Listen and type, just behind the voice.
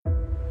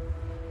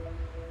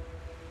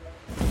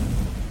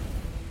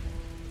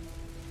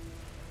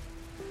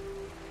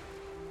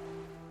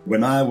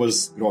When I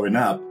was growing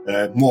up,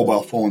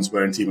 mobile phones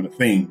weren't even a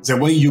thing. The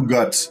way you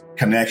got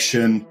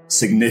connection,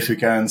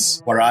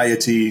 significance,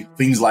 variety,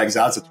 things like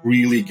that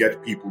really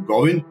get people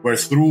going were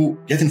through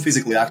getting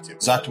physically active.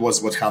 That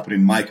was what happened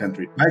in my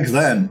country. Back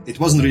then, it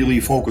wasn't really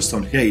focused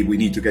on, hey, we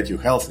need to get you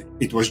healthy.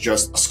 It was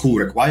just a school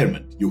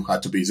requirement. You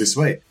had to be this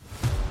way.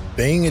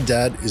 Being a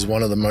dad is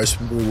one of the most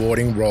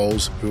rewarding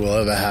roles we will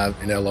ever have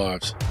in our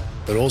lives,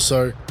 but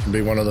also can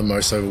be one of the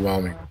most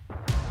overwhelming,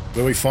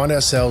 where we find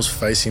ourselves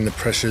facing the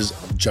pressures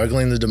of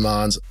juggling the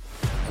demands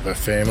of our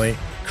family,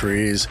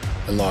 careers,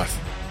 and life.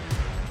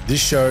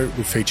 This show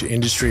will feature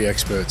industry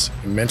experts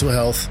in mental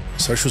health,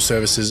 social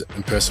services,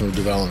 and personal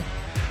development,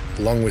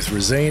 along with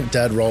resilient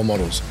dad role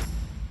models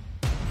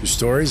whose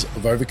stories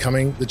of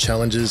overcoming the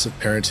challenges of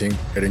parenting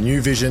get a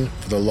new vision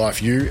for the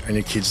life you and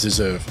your kids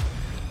deserve.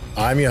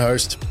 I'm your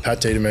host,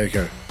 Pat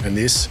DiDomenico, and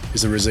this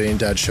is the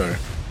Resilient Dad Show.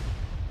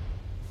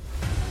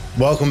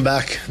 Welcome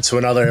back to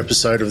another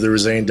episode of the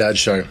Resilient Dad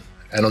Show.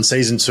 And on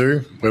season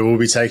 2, where we'll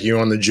be taking you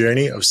on the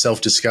journey of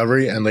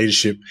self-discovery and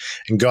leadership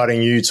and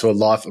guiding you to a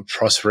life of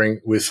prospering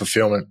with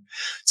fulfillment.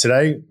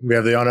 Today, we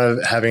have the honor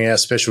of having our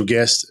special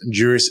guest,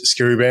 Juris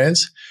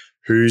Skribans,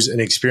 who's an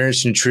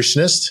experienced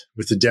nutritionist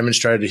with a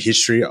demonstrated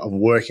history of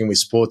working with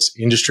sports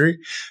industry,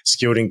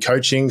 skilled in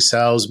coaching,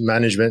 sales,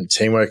 management,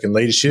 teamwork, and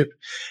leadership.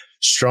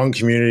 Strong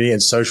community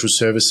and social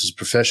services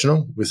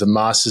professional with a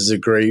master's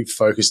degree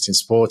focused in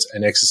sports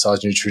and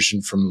exercise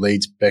nutrition from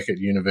Leeds Beckett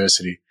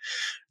University.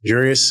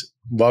 Juris,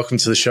 welcome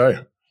to the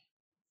show.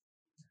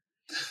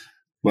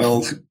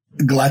 Well,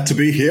 glad to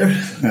be here.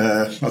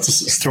 That's a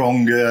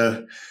strong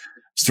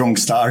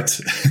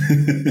start.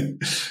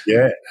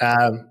 Yeah.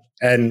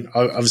 And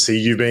obviously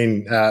you've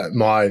been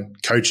my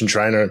coach and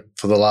trainer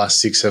for the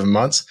last 6-7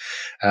 months.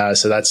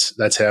 So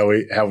that's how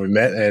we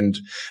met.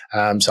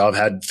 And so I've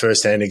had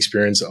firsthand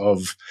experience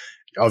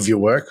of your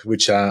work,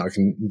 which I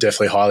can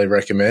definitely highly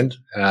recommend.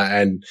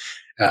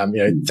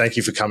 Thank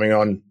you for coming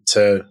on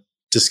to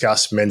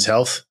discuss men's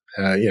health.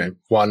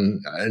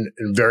 One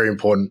very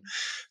important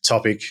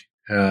topic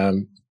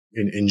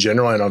in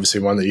general, and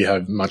obviously one that you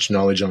have much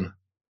knowledge on.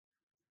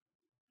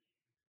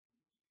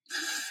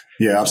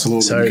 Yeah,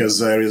 absolutely. Because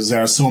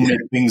there are so many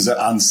things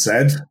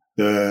unsaid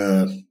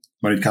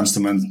when it comes to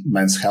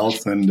men's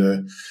health,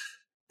 and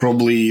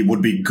probably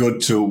would be good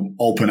to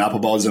open up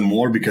about them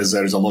more because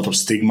there is a lot of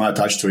stigma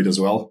attached to it as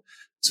well.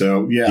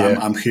 So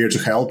I'm here to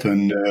help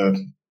and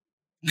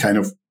kind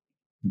of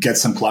get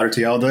some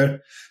clarity out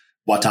there,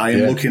 what I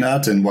am looking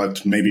at and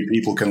what maybe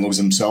people can look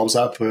themselves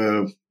up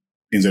in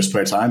their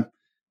spare time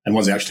and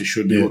what they actually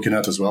should be looking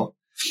at as well.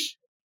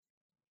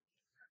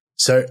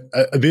 So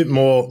a bit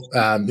more,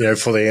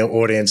 for the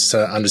audience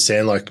to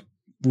understand, like,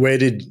 where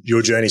did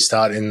your journey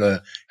start in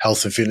the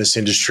health and fitness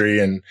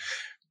industry and,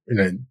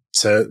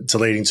 to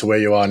leading to where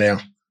you are now?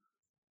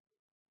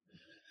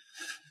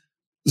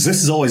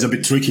 This is always a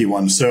bit tricky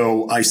one.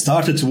 So I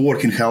started to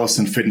work in health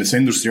and fitness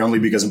industry only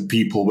because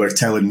people were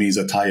telling me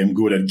that I am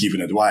good at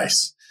giving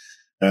advice.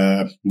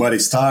 But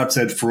it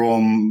started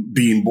from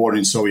being born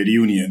in Soviet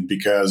Union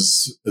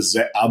because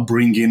the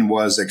upbringing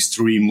was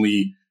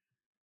extremely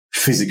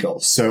physical.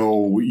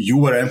 So you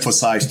were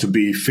emphasized to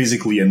be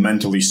physically and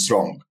mentally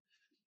strong.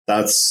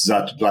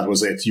 That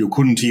was it. You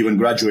couldn't even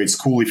graduate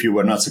school if you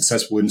were not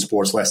successful in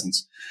sports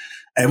lessons.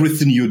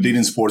 Everything you did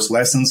in sports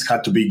lessons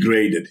had to be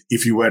graded.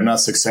 If you were not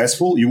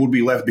successful, you would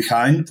be left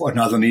behind for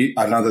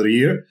another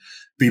year.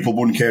 People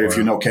wouldn't care if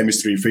you know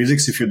chemistry and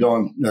physics if you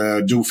don't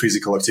do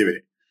physical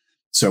activity.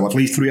 So at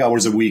least 3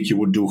 hours a week, you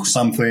would do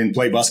something,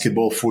 play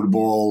basketball,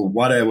 football,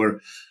 whatever,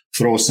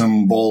 throw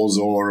some balls,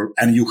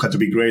 and you had to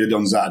be graded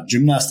on that.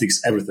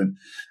 Gymnastics, everything.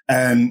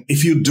 And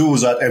if you do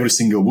that every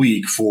single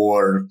week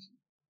for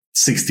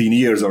 16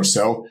 years or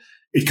so,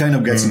 it kind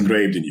of gets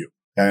engraved in you.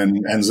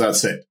 And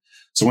that's it.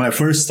 So when I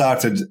first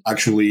started,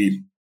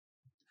 actually,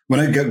 when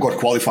I got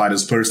qualified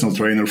as personal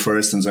trainer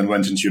first and then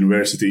went into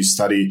university,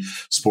 study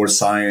sports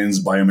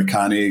science,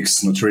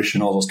 biomechanics,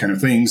 nutrition, all those kind of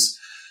things,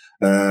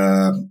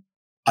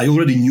 I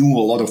already knew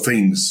a lot of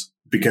things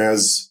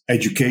because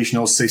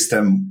educational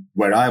system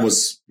where I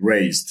was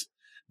raised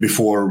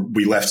before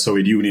we left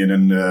Soviet Union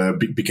and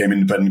became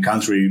independent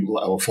country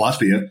of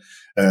Latvia,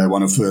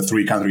 one of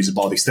 3 countries of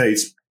Baltic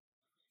states,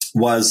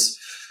 was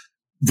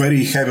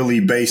very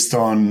heavily based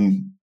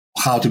on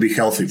how to be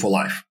healthy for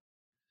life.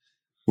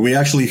 We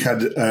actually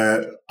had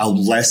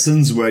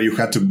lessons where you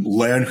had to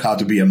learn how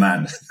to be a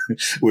man,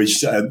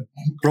 which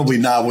probably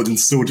now wouldn't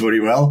suit very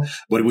well.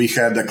 But we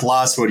had a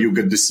class where you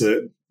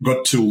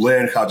got to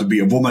learn how to be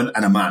a woman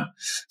and a man.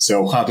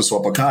 So how to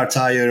swap a car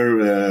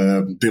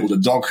tire, build a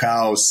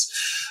doghouse.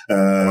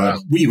 Wow.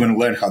 We even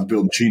learned how to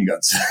build machine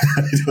guns.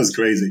 It was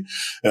crazy.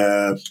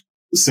 And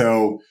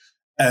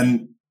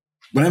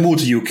when I moved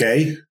to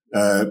UK,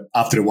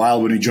 after a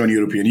while, when we joined the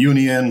European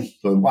Union,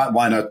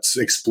 why not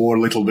explore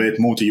a little bit,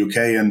 move to UK?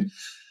 And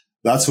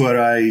that's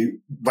where I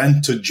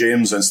went to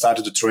gyms and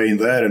started to train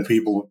there. And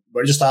people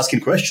were just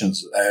asking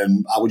questions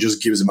and I would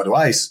just give them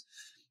advice.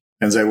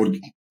 And they would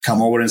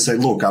come over and say,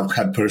 look, I've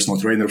had personal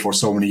trainer for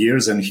so many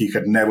years and he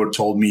had never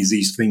told me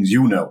these things,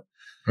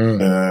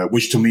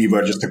 which to me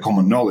were just a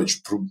common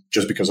knowledge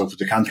just because of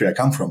the country I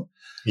come from.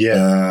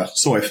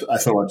 So I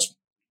thought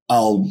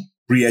I'll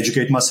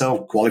re-educate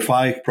myself,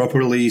 qualify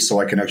properly so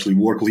I can actually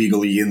work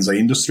legally in the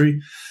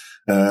industry.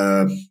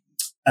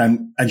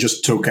 And I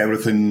just took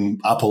everything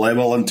up a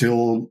level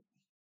until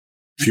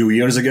a few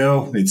years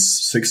ago.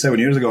 It's 6-7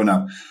 years ago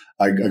now.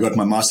 I got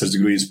my master's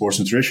degree in sports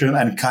nutrition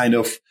and kind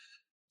of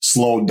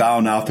slowed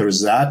down after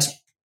that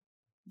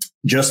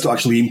just to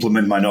actually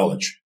implement my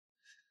knowledge.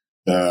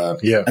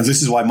 And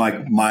this is why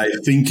my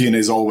thinking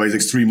is always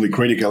extremely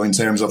critical in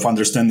terms of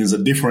understanding the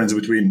difference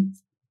between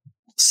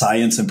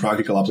science and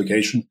practical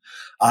application.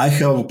 I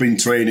have been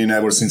training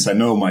ever since I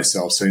know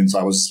myself, since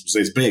I was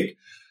this big.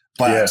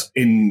 But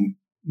in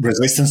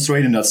resistance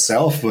training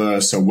itself,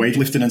 so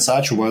weightlifting and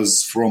such,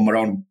 was from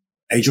around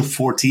age of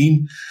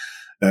 14.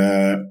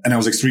 And I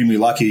was extremely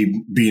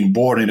lucky being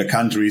born in a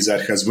country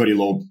that has very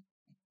low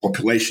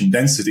population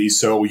density.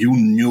 So you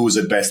knew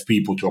the best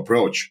people to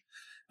approach.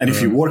 And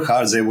if you work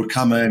hard, they would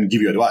come and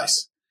give you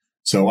advice.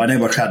 So I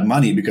never had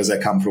money because I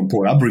come from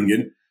poor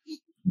upbringing.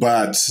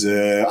 But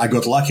I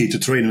got lucky to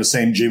train in the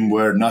same gym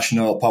where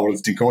national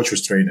powerlifting coach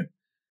was training.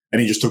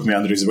 And he just took me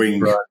under his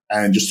wing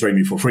and just trained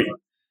me for free,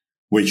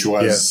 which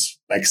was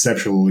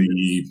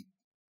exceptionally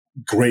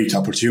great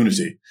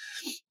opportunity.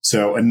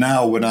 So, and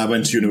now when I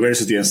went to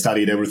university and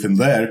studied everything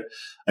there,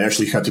 I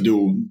actually had to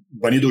do,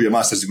 when you do your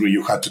master's degree,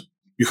 you have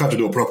to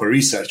do a proper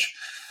research.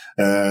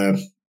 And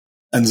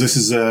this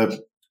is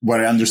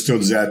where I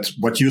understood that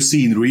what you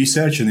see in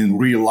research and in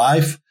real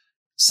life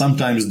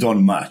sometimes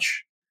don't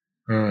match.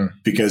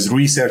 Because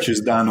research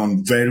is done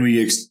on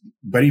very,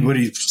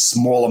 very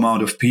small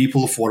amount of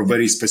people for a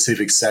very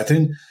specific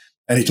setting,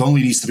 and it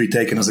only needs to be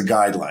taken as a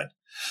guideline.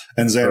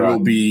 And there will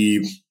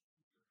be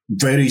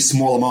very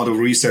small amount of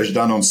research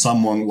done on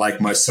someone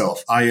like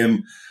myself. I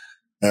am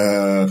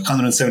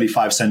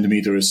 175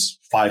 centimeters,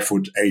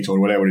 5'8" or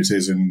whatever it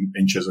is in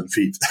inches and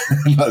feet.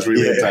 I'm not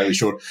really entirely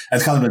sure.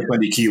 And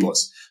 120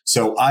 kilos.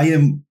 So I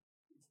am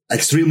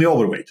extremely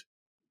overweight.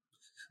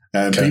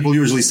 People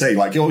usually say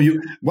like, "Oh,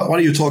 what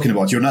are you talking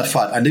about? You're not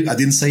fat." I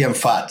didn't say I'm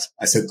fat.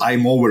 I said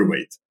I'm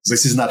overweight.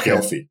 This is not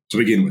healthy to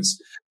begin with.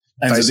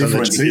 And the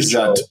difference is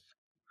that,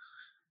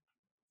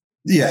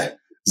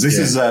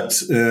 is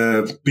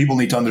that people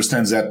need to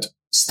understand that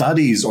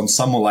studies on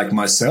someone like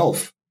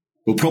myself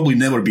will probably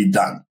never be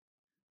done.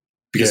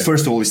 Because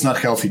first of all, it's not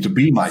healthy to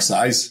be my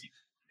size.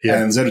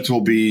 And then it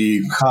will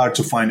be hard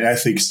to find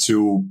ethics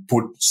to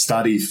put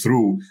study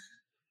through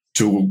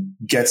to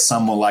get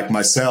someone like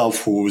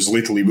myself who is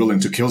literally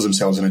willing to kill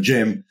themselves in a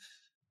gym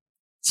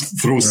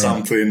through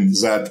something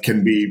that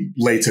can be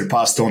later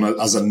passed on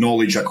as a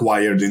knowledge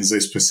acquired in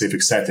this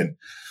specific setting.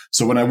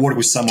 So when I work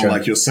with someone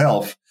like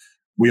yourself,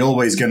 we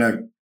always going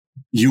to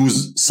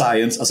use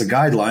science as a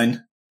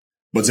guideline,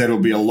 but there will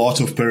be a lot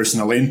of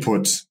personal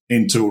input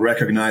into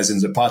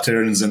recognizing the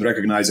patterns and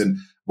recognizing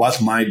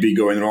what might be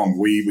going wrong.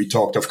 We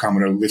talked off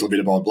camera a little bit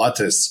about blood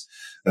tests.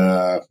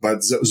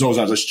 But those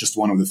are just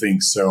one of the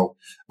things. So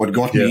what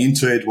got me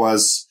into it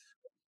was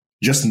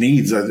just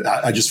needs.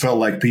 I just felt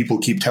like people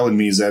keep telling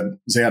me that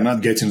they are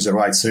not getting the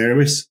right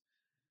service.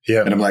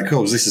 And I'm like,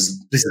 oh, this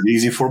is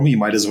easy for me.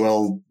 Might as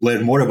well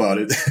learn more about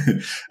it.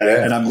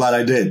 And I'm glad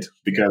I did,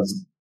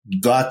 because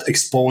that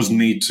exposed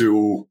me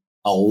to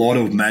a lot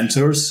of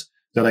mentors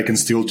that I can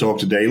still talk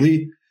to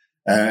daily.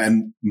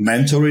 And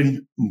mentoring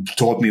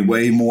taught me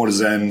way more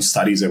than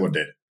studies ever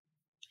did.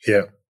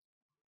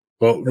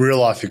 Well, real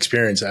life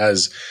experience,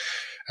 as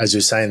you're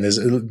saying, there's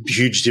a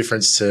huge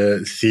difference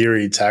to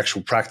theory to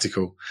actual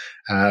practical,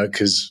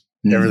 because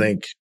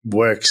everything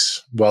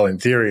works well in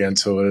theory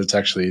until it's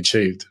actually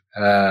achieved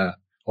or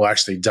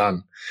actually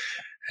done.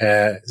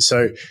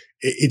 So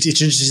it's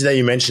interesting that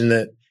you mentioned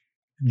that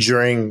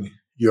during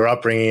your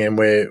upbringing and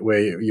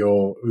where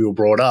you were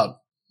brought up,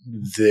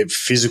 the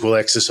physical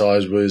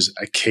exercise was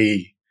a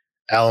key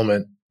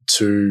element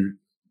to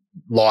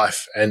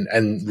life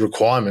and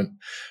requirement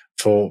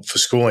for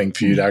schooling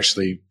for you to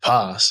actually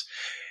pass.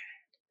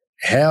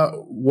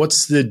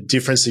 What's the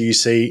difference that you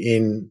see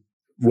in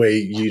where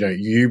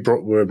you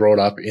were brought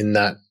up in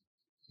that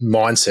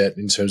mindset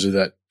in terms of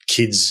that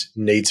kids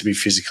need to be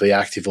physically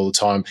active all the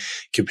time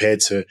compared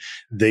to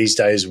these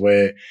days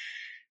where,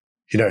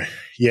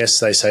 yes,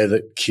 they say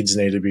that kids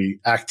need to be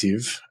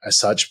active as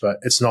such, but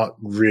it's not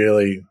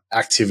really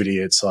activity.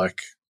 It's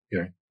like,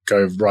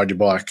 go ride your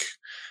bike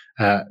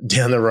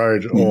down the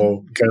road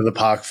or go to the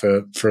park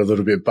for a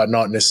little bit, but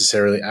not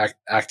necessarily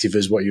active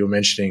as what you were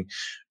mentioning,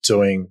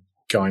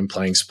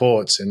 playing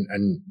sports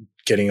and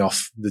getting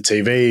off the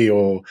TV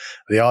or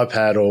the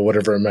iPad or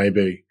whatever it may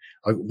be.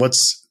 Like,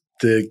 what's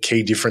the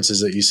key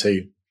differences that you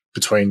see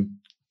between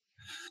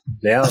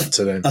now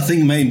to then? I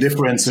think main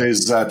difference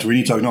is that we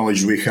need to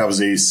acknowledge we have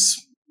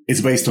this,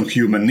 it's based on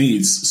human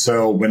needs.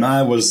 So when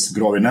I was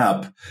growing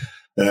up,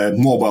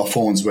 mobile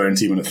phones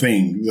weren't even a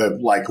thing.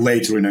 Like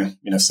later in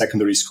a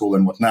secondary school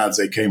and whatnot,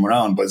 they came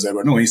around, but there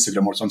were no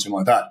Instagram or something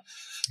like that.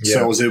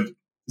 So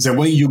the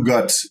way you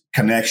got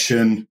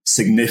connection,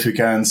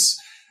 significance,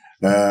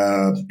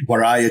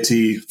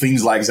 variety,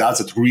 things like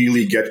that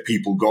really get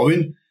people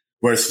going,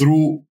 were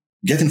through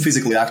getting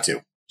physically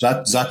active.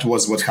 That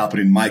was what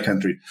happened in my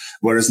country.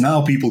 Whereas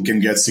now people can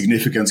get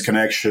significant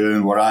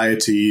connection,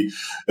 variety,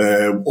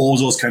 all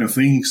those kind of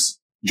things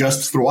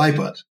just through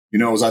iPad.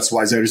 That's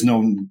why there is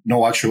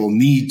no actual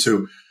need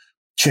to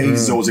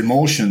chase those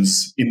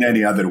emotions in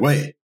any other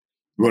way.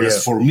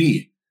 Whereas for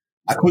me,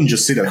 I couldn't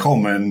just sit at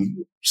home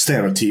and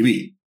stare at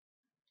TV.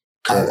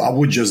 I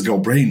would just go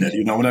brain dead.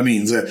 You know what I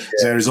mean?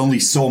 There is only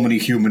so many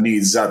human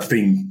needs that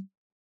thing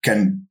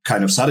can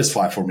kind of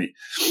satisfy for me.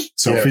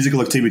 So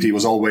physical activity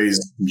was always,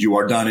 you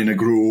are done in a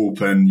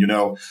group, and, you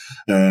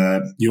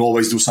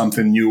always do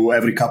something new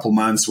every couple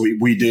months.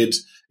 We did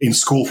in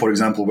school, for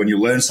example, when you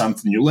learn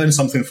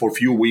something for a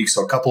few weeks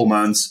or a couple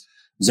months,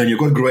 then you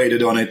got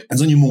graded on it, and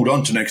then you moved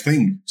on to next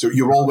thing. So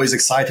you're always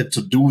excited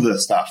to do the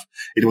stuff.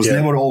 It was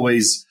never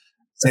always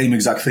same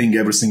exact thing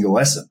every single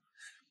lesson.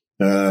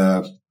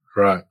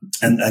 Right.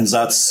 And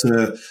that's,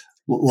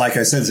 like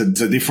I said,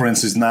 the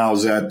difference is now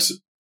that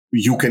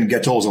you can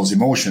get all those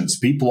emotions.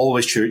 People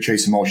always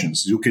chase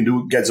emotions. You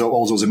can get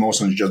all those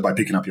emotions just by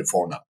picking up your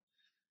phone now.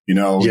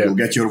 You'll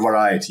get your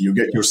variety, you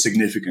get your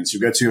significance, you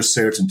get your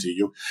certainty,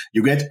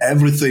 you get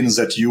everything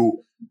that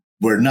you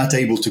were not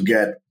able to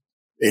get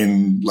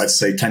in, let's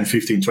say, 10,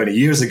 15, 20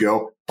 years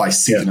ago by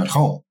sitting at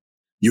home.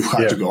 You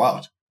had to go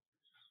out.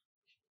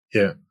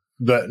 Yeah.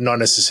 But not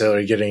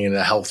necessarily getting in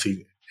a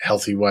healthy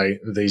way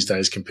these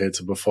days compared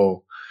to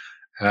before.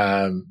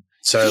 And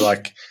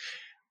back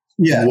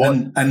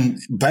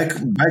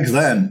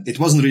then, it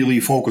wasn't really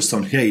focused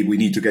on, hey, we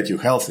need to get you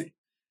healthy.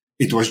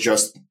 It was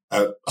just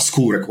a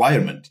school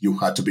requirement. You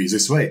had to be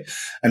this way.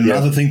 And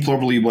another thing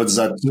probably was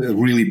that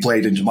really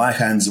played into my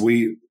hands.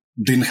 We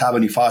didn't have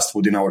any fast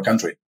food in our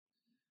country.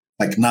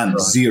 Like none,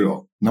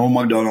 zero. No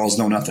McDonald's,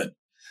 no nothing.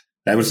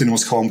 Everything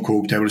was home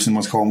cooked. Everything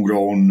was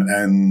homegrown.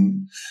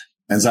 And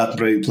that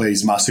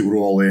plays massive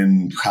role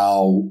in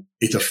how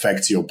it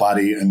affects your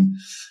body and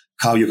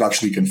how you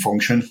actually can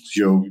function.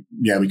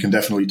 We can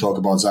definitely talk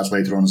about that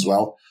later on as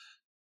well.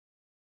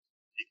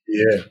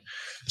 Yeah.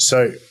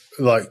 So,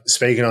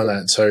 speaking on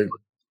that,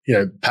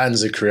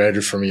 patterns are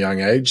created from a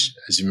young age.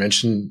 As you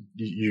mentioned,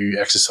 you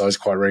exercise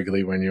quite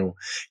regularly when you're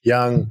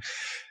young.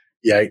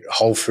 You ate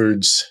whole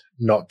foods,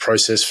 not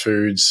processed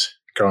foods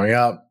growing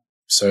up.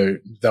 So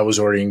that was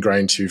already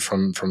ingrained to you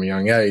from a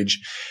young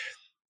age.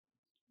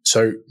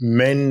 So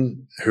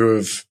men who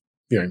have,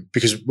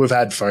 because we've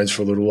had phones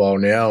for a little while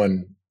now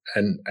and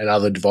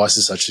other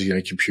devices such as,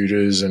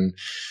 computers and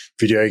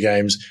video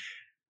games,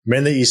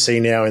 men that you see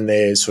now in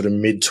their sort of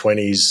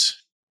mid-20s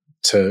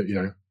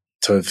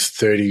to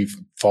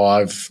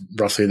 35,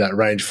 roughly that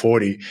range,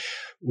 40,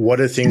 what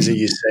are things that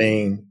you're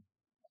seeing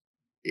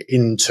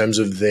in terms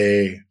of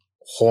their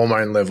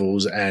hormone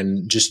levels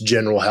and just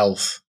general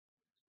health?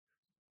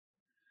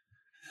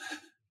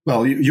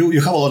 Well,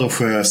 you have a lot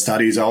of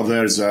studies out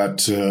there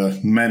that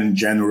men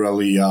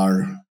generally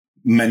are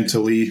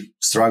mentally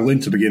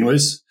struggling to begin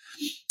with.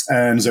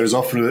 And there's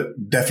often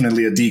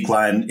definitely a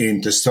decline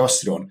in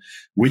testosterone,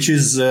 which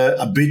is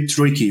a bit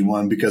tricky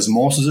one because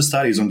most of the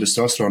studies on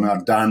testosterone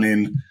are done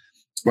in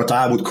what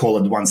I would call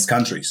advanced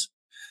countries.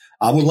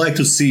 I would like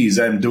to see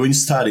them doing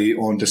study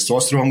on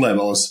testosterone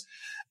levels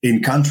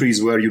in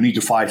countries where you need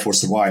to fight for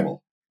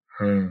survival.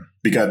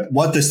 Because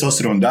what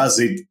testosterone does,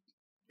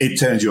 it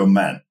turns you a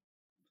man.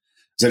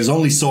 There's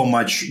only so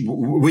much,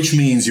 which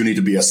means you need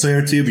to be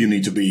assertive, you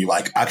need to be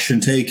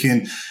action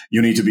taking,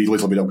 you need to be a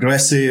little bit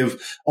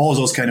aggressive, all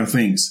those kind of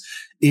things.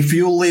 If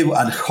you live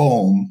at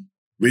home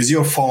with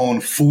your phone,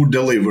 food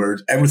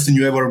delivered, everything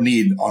you ever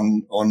need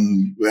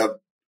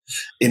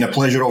in a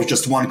pleasure of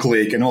just one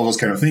click and all those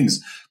kind of things,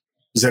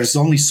 there's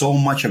only so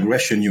much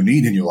aggression you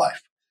need in your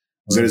life.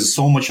 There is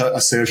so much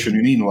assertion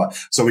you need in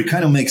life. So it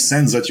kind of makes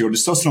sense that your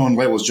testosterone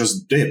levels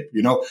just dip.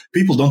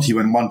 People don't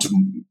even want to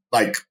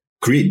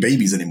create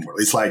babies anymore.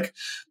 It's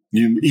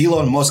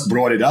Elon Musk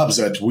brought it up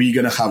that we're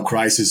going to have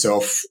crisis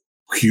of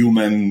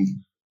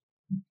human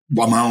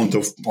amount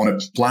on a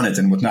planet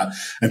and whatnot.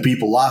 And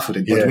people laugh at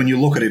it. But when you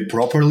look at it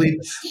properly,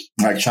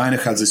 China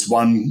has this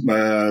one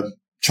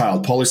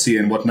child policy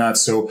and whatnot.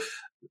 So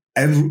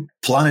every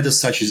planet as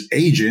such is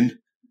aging,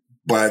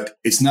 but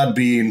it's not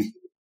being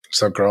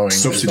growing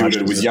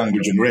substituted with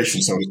younger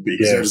generation, so to speak.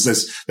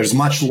 There's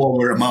much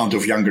lower amount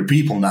of younger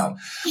people now,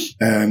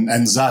 and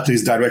that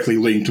is directly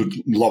linked to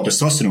low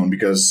testosterone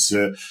because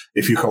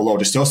if you have low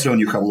testosterone,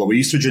 you have low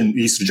estrogen.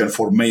 Estrogen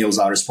for males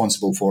are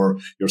responsible for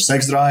your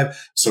sex drive,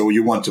 so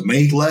you want to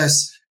mate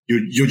less.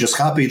 You're just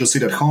happy to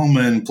sit at home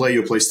and play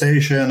your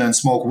PlayStation and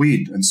smoke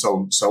weed and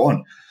so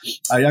on.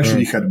 I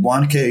actually had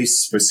one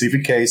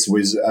specific case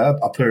with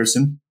a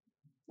person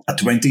at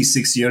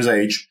 26 years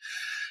age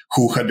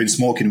who had been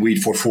smoking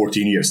weed for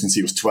 14 years since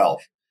he was 12.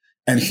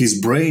 And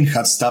his brain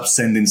had stopped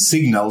sending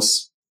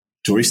signals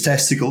to his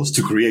testicles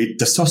to create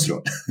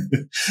testosterone.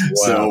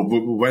 Wow. So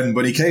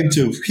when he came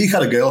to, he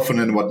had a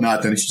girlfriend and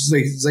whatnot, and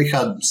they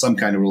had some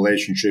kind of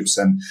relationships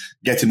and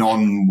getting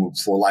on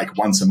for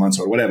once a month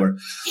or whatever.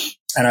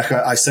 And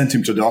I sent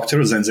him to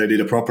doctors, and they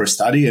did a proper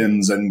study.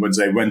 And then when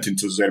they went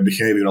into their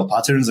behavioral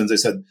patterns, and they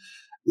said,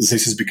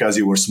 this is because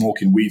you were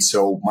smoking weed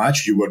so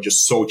much. You were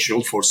just so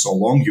chilled for so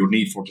long. Your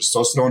need for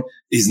testosterone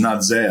is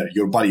not there.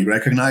 Your body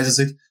recognizes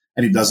it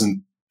and it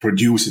doesn't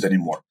produce it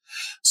anymore.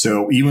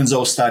 So even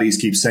though studies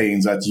keep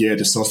saying that, yeah,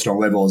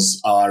 testosterone levels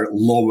are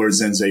lower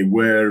than they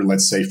were,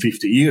 let's say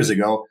 50 years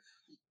ago,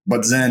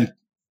 but then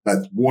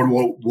at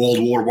World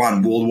War I,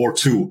 World War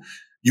II,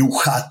 you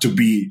had to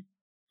be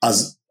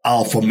as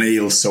alpha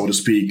male, so to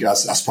speak,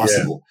 as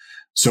possible. Yeah.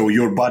 So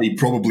your body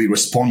probably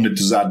responded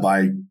to that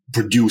by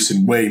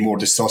producing way more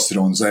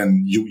testosterone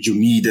than you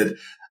needed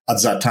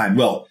at that time.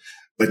 Well,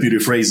 let me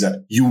rephrase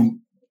that.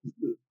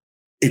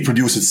 It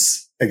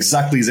produces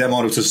exactly the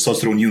amount of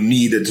testosterone you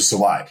needed to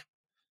survive.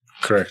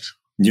 Correct.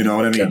 You know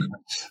what I mean? Yeah.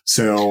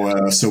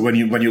 So when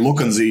you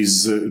look on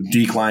these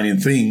declining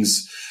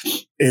things,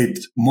 it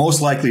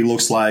most likely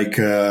looks like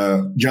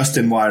just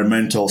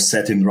environmental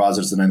setting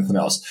rather than anything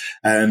else.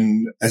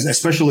 And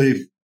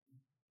especially,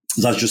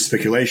 that's just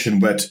speculation,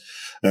 but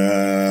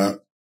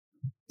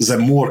the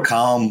more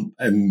calm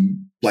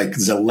and like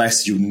the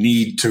less you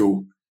need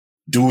to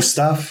do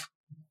stuff,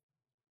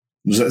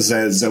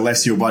 the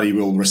less your body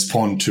will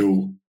respond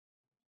to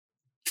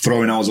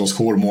throwing out those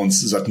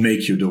hormones that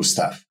make you do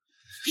stuff.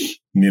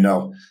 You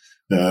know,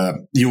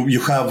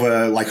 you have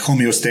like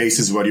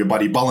homeostasis, where your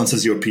body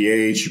balances your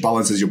pH,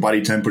 balances your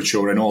body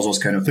temperature and all those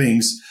kind of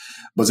things.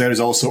 But there is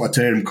also a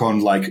term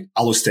called like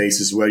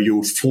allostasis, where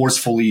you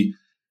forcefully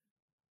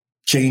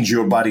change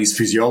your body's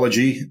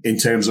physiology in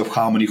terms of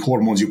how many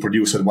hormones you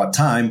produce at what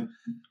time,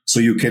 so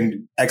you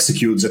can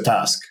execute the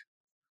task.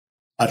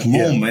 At the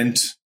moment,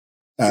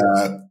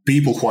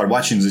 people who are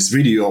watching this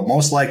video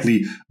most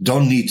likely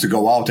don't need to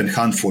go out and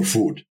hunt for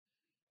food.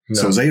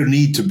 No. So their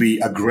need to be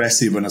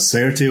aggressive and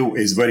assertive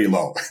is very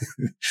low.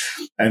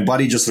 And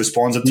body just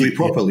responds to it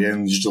properly.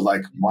 And just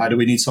like, why do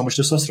we need so much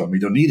testosterone? We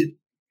don't need it.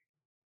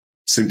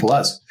 Simple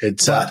as.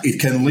 But it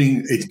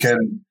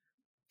can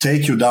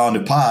take you down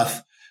a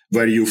path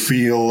where you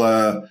feel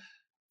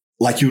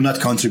like you're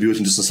not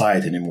contributing to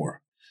society anymore,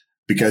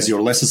 because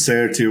you're less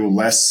assertive,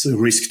 less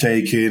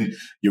risk-taking,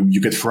 you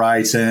get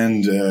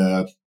frightened,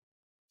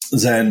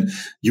 then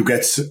you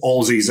get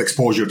all these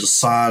exposure to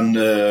sun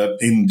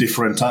in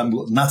different time,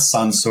 not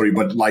sun, sorry,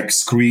 but like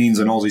screens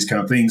and all these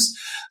kind of things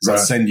that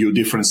send you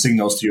different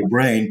signals to your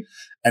brain.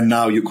 And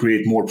now you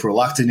create more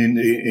prolactin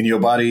in your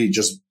body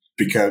just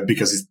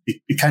because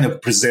it kind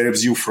of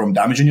preserves you from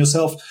damaging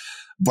yourself.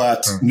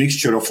 But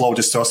mixture of low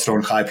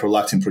testosterone, high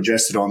prolactin,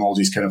 progesterone, all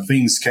these kind of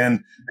things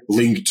can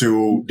link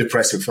to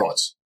depressive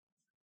thoughts.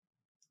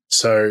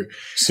 So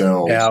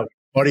our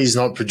body's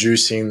not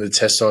producing the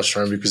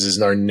testosterone because there's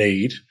no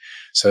need.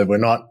 So we've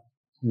got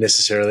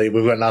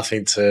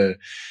nothing to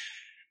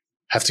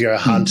have to go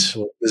hunt.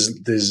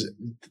 There's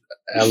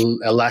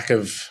a lack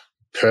of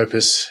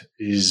purpose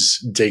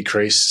is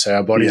decreased. So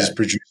our body is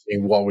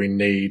producing what we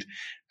need.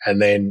 And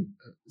then,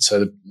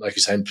 like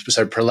you're saying,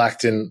 so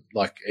prolactin,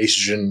 like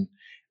estrogen,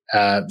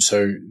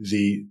 so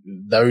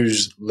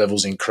those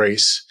levels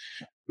increase,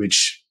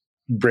 which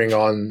bring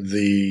on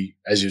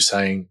as you're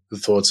saying, the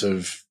thoughts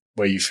of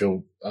where you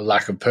feel a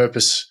lack of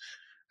purpose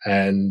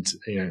and,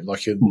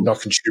 like you're not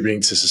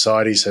contributing to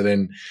society. So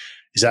then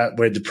is that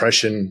where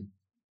depression,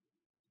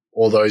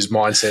 all those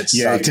mindsets?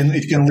 Yeah,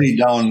 it can lead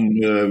down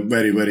a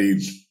very, very,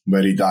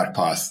 very dark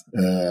path.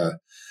 And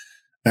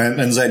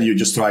then you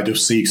just try to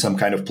seek some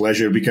kind of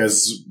pleasure,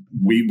 because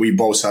we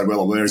both are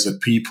well aware that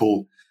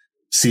people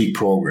seek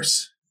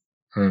progress.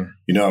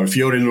 If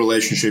you're in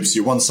relationships,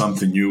 you want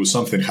something new,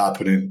 something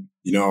happening,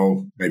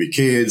 maybe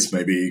kids,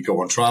 maybe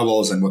go on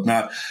travels and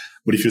whatnot.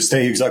 But if you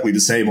stay exactly the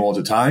same all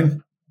the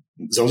time,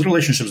 those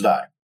relationships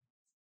die.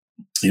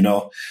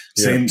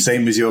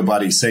 Same with your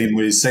body, same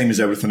as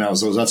everything else.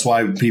 So that's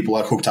why people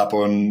are hooked up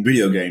on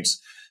video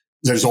games.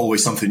 There's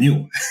always something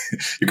new.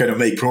 You kind of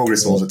make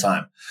progress all the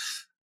time.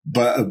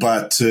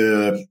 But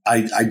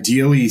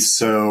ideally,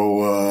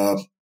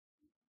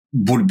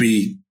 would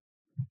be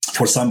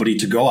for somebody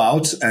to go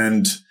out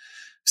and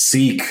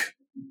seek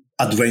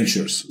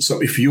adventures.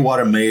 So if you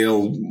are a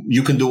male,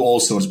 you can do all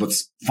sorts, but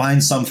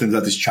find something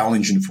that is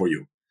challenging for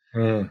you.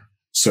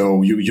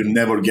 So you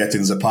never get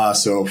in the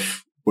path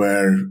of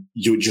where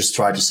you just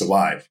try to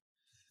survive.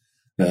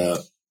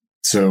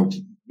 So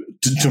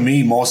to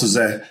me, most of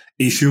the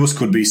issues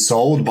could be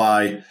solved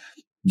by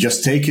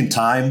just taking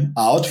time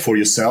out for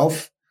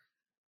yourself,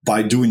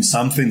 by doing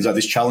something that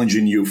is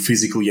challenging you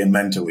physically and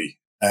mentally.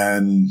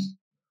 And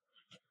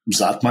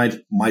that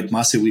might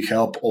massively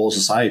help all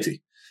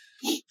society.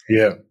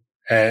 Yeah.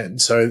 And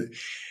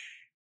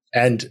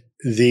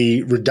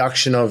the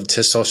reduction of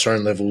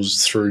testosterone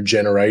levels through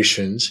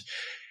generations,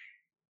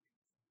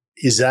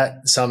 is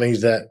that something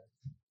that,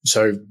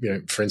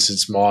 for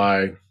instance,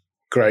 my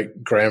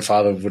great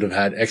grandfather would have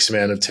had X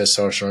amount of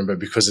testosterone, but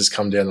because it's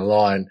come down the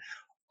line,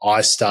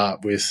 I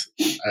start with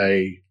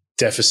a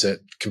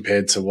deficit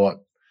compared to what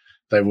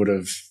they would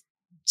have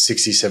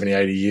 60, 70,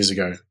 80 years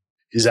ago.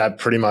 Is that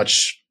pretty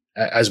much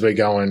as we're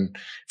going,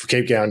 if we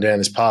keep going down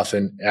this path,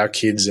 then our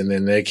kids and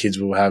then their kids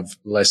will have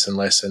less and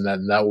less, and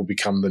that will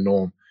become the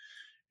norm.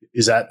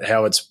 Is that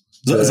how it's?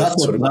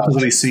 That's what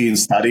we see in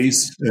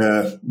studies.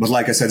 But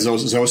like I said,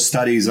 those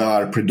studies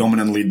are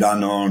predominantly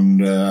done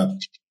on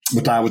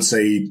what I would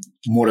say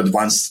more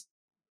advanced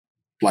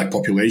like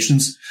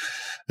populations.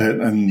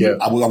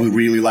 I would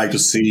really like to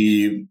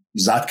see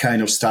that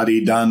kind of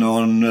study done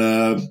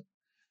on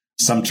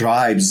some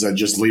tribes that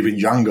just live in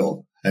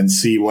jungle and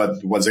see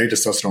what their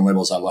testosterone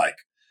levels are like,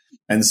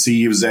 and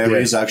see if there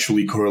is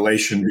actually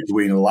correlation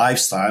between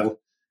lifestyle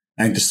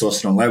and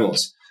testosterone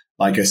levels.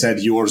 Like I said,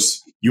 your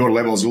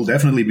levels will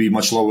definitely be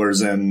much lower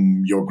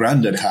than your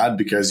granddad had,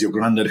 because your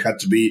granddad had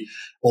to be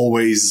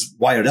always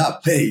wired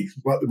up. Hey,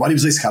 what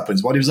if this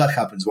happens? What if that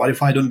happens? What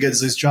if I don't get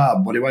this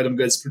job? What if I don't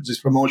get this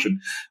promotion?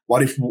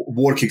 What if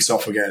war kicks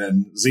off again?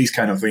 And these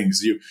kind of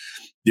things.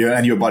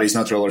 And your body's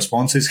natural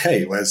response is,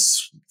 hey,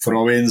 let's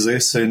throw in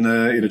this in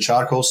a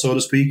charcoal, so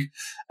to speak,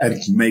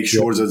 and make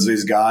sure that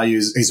this guy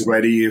is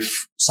ready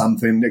if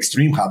something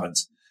extreme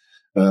happens.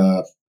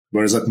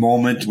 Whereas at the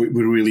moment, we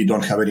really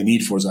don't have any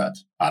need for that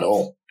at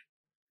all.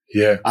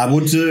 Yeah. I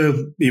would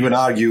even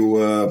argue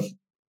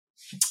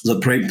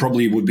that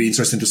probably would be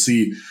interesting to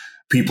see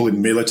people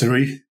in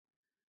military,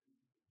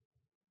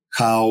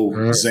 how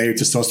their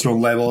testosterone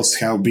levels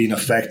have been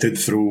affected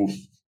through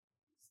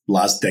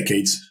last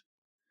decades,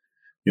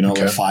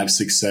 like 5,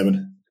 6,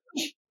 7.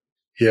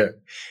 Yeah.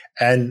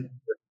 And,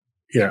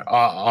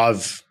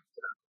 I've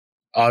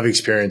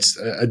experienced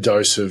a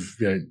dose of,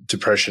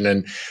 depression,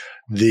 and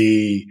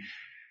the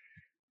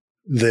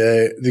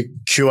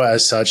cure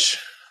as such,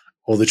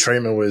 or the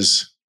treatment,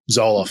 was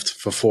Zoloft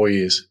for 4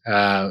 years.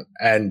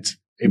 And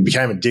it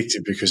became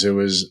addictive because it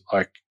was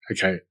like,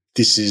 okay,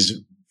 this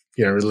is,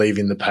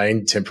 relieving the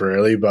pain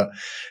temporarily. But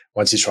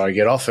once you try to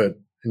get off it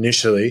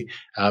initially,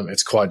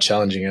 it's quite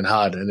challenging and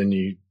hard. And then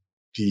you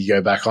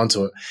go back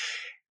onto it.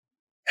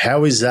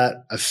 How is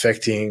that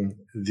affecting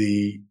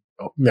the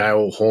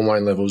male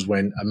hormone levels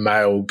when a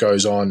male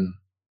goes on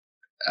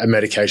a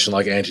medication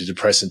like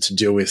antidepressant to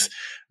deal with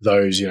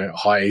those,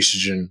 high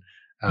estrogen,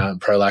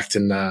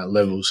 prolactin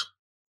levels?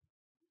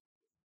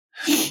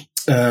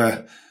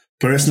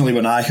 Personally,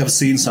 when I have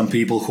seen some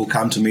people who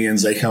come to me and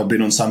they have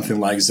been on something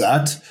like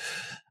that,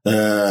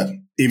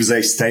 if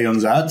they stay on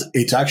that,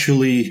 it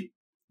actually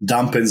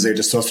dampens their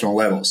testosterone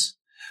levels.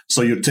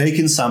 So you're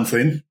taking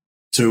something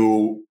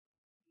to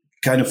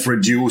kind of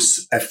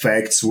reduce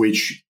effects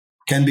which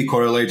can be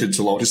correlated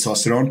to low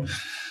testosterone,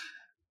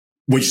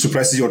 which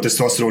suppresses your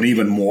testosterone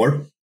even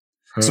more.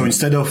 So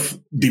instead of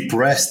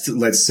depressed,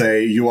 let's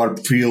say, you are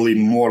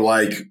feeling more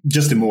like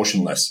just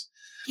emotionless.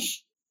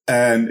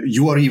 And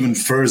you are even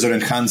further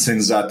enhancing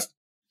that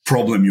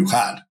problem you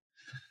had.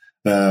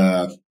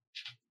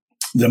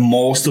 The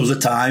most of the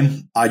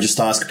time, I just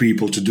ask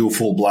people to do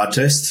full blood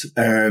test,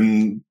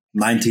 and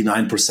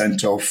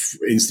 99% of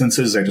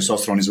instances, their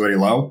testosterone is very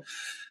low.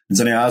 And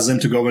then I ask them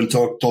to go and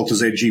talk to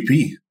their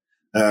GP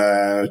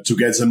to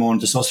get them on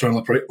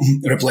testosterone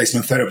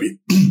replacement therapy.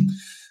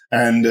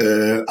 And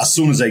as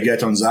soon as they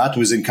get on that,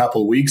 within a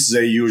couple of weeks,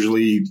 they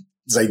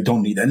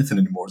don't need anything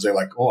anymore. They're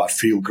like, oh, I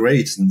feel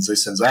great, and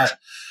this and that.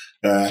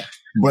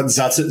 But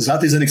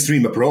that is an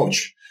extreme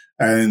approach.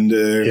 And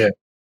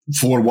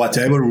for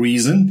whatever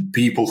reason,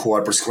 people who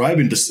are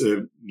prescribing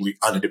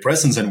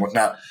antidepressants and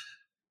whatnot,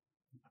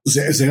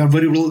 they are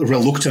very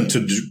reluctant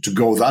to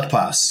go that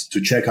path,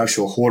 to check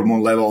actual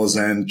hormone levels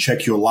and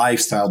check your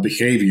lifestyle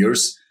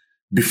behaviors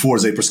before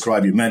they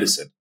prescribe you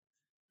medicine.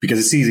 Because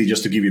it's easy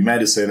just to give you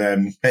medicine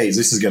and, hey,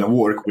 this is going to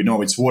work. We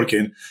know it's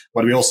working.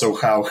 But we also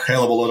have a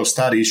hell of a lot of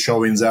studies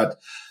showing that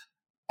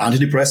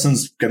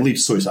antidepressants can lead to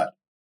suicide.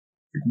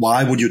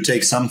 Why would you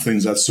take something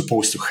that's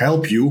supposed to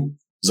help you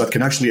that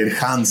can actually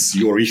enhance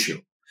your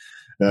issue?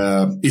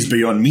 It's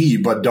beyond me,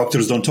 but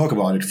doctors don't talk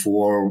about it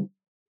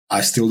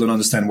I still don't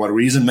understand what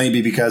reason.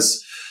 Maybe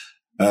because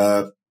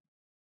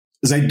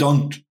they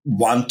don't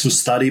want to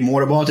study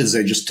more about it.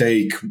 They just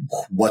take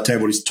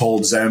whatever is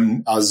told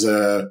them as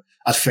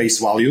at face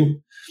value.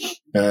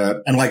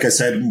 And like I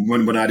said,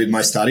 when I did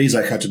my studies,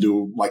 I had to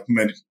do like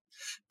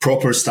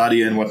proper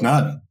study and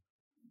whatnot.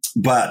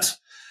 But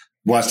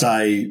what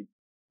I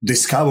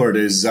discovered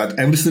is that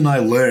everything I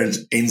learned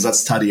in that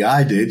study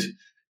I did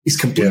is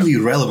completely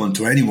irrelevant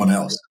to anyone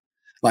else.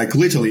 Like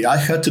literally, I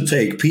had to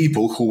take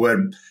people who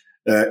were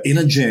in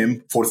a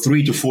gym for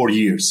 3 to 4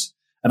 years,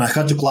 and I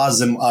had to class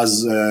them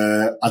as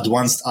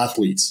advanced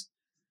athletes.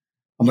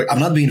 I'm like, I'm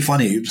not being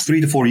funny.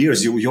 3 to 4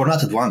 years, you're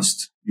not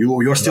advanced.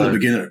 You're still a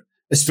beginner,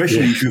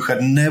 especially if you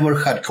had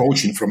never had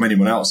coaching from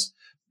anyone else.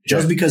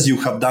 Just because you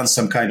have done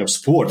some kind of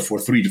sport for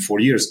 3 to 4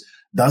 years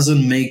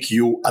doesn't make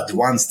you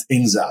advanced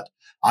in that.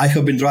 I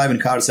have been driving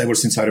cars ever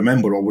since I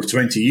remember, over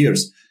 20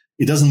 years.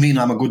 It doesn't mean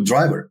I'm a good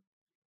driver.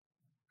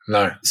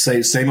 No.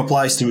 Same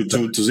applies to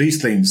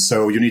these things.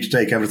 So you need to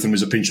take everything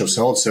with a pinch of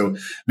salt. So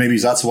maybe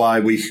that's why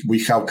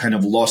we have kind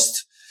of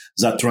lost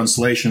that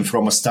translation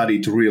from a study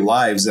to real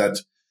lives, that,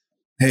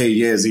 hey,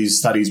 yes, these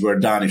studies were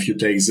done. If you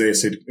take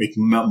this, it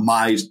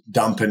might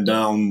dampen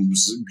down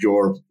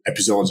your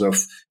episodes of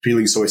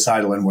feeling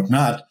suicidal and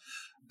whatnot.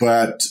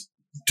 But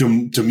to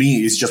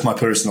me, it's just my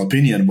personal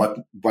opinion.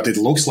 What it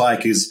looks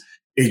like is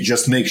it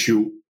just makes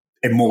you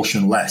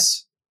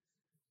emotionless.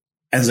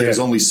 And there's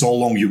only so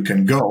long you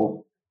can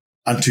go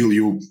until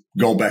you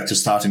go back to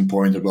starting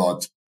point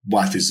about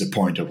what is the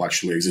point of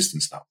actually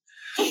existence now.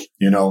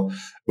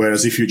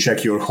 Whereas if you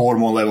check your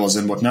hormone levels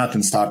and whatnot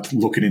and start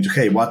looking into,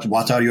 hey,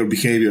 what are your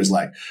behaviors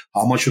like?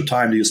 How much of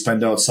time do you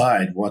spend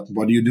outside? What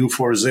do you do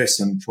for this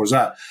and for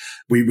that?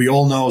 We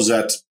all know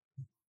that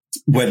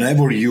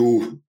whenever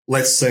you,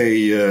 let's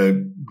say,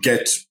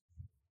 get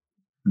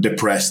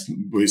depressed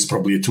is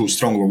probably a too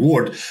strong a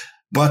word,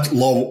 but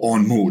low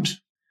on mood,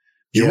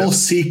 you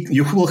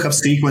will have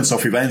sequence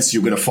of events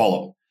you're going to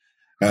follow.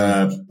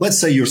 Let's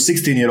say you're a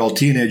 16-year-old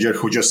teenager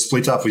who just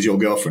split up with your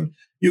girlfriend.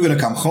 You're going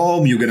to come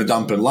home, you're going to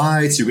dampen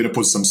lights, you're going to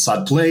put some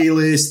sad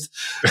playlist,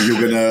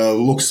 you're going to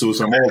look through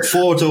some old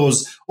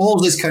photos,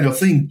 all this kind of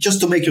thing,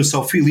 just to make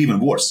yourself feel even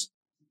worse.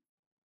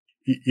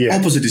 Yeah.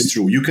 Opposite is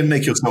true. You can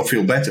make yourself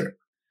feel better.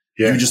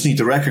 Yeah. You just need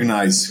to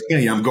recognize,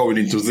 hey, I'm going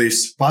into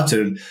this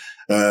pattern.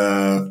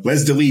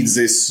 Let's delete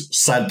this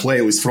sad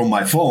playlist from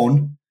my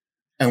phone.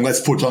 And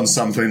let's put on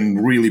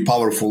something really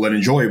powerful and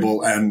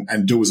enjoyable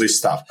and do this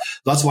stuff.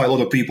 That's why a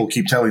lot of people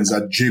keep telling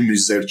that gym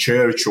is their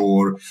church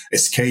or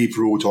escape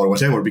route or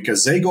whatever,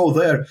 because they go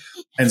there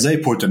and they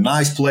put a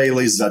nice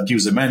playlist that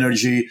gives them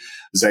energy.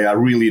 They are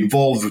really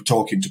involved with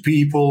talking to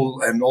people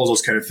and all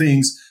those kind of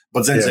things.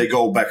 But then they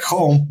go back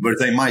home where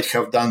they might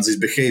have done this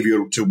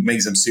behavior to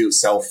make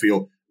themselves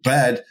feel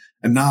bad.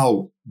 And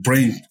now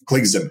brain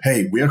clicks them.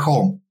 Hey, we're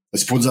home.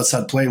 Let's put that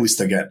sad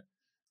playlist again.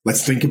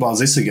 Let's think about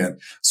this again.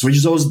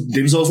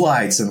 Dim those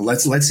lights, and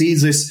let's eat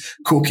this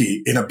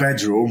cookie in a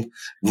bedroom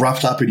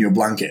wrapped up in your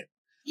blanket.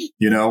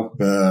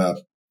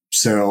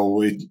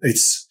 So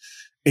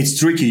it's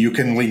tricky. You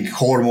can link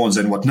hormones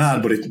and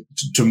whatnot, but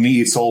to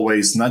me, it's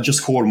always not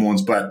just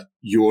hormones, but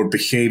your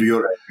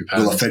behavior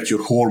will affect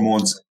your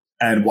hormones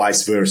and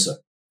vice versa.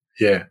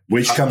 Yeah.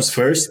 Which comes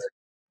first?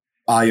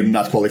 I am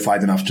not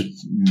qualified enough to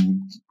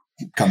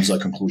come to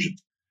that conclusion.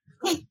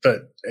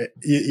 But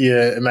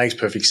it makes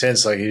perfect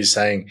sense. Like you're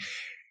saying,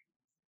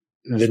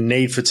 the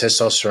need for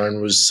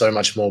testosterone was so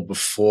much more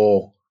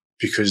before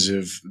because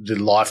of the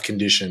life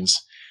conditions.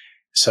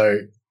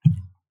 So,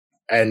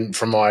 and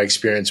from my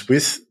experience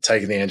with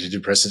taking the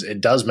antidepressants,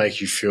 it does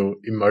make you feel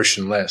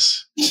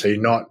emotionless. So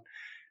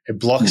it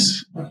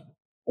blocks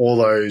all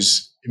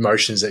those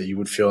emotions that you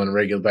would feel on a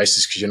regular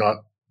basis because you're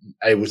not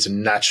able to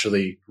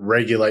naturally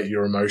regulate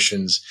your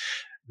emotions,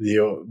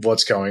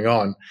 what's going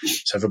on.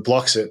 So if it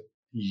blocks it,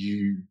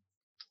 you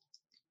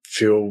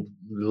feel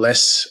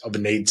less of a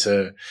need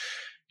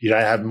you don't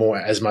have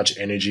as much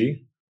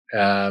energy,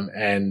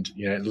 and,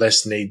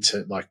 less need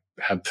to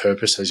have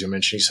purpose, as you're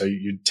mentioning. So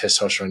your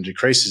testosterone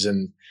decreases,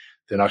 and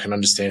then I can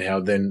understand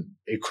how then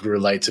it could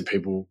relate to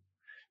people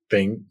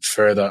being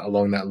further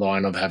along that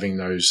line of having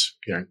those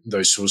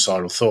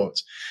suicidal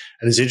thoughts.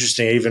 And it's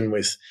interesting, even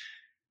with,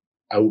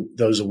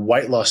 there was a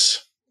weight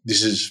loss,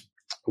 this is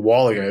a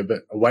while ago, but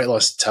a weight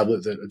loss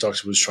tablet that a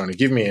doctor was trying to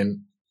give me,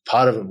 and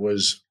part of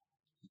it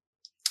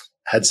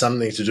had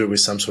something to do with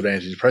some sort of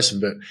antidepressant,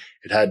 but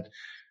it had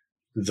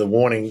the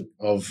warning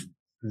of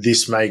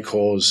this may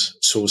cause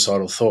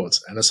suicidal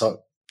thoughts. And it's like,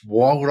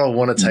 why would I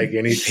want to take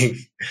anything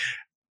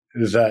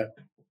that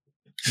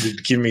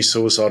would give me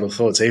suicidal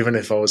thoughts, even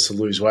if I was to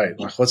lose weight?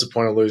 Like, what's the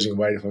point of losing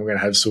weight if I'm going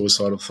to have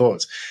suicidal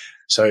thoughts?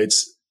 So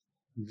it's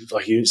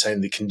like you're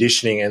saying, the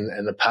conditioning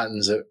and the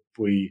patterns that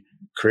we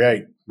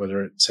create,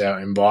 whether it's our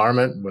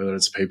environment, whether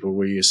it's people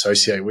we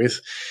associate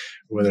with,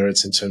 whether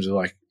it's in terms of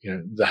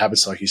the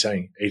habits, like you're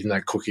saying, eating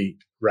that cookie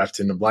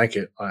wrapped in a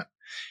blanket.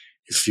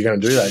 If you're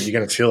going to do that, you're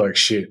going to feel like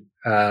shit.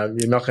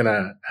 You're not going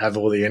to have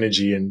all the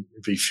energy and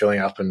be feeling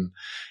up and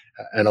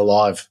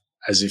alive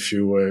as if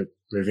you were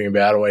moving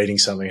about or eating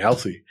something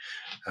healthy.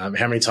 How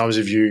many times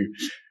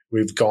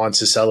we've gone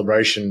to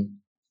celebration,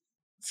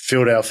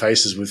 filled our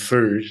faces with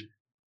food,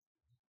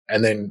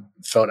 and then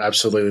felt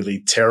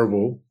absolutely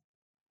terrible,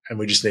 and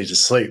we just need to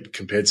sleep,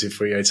 compared to if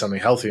we ate something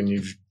healthy and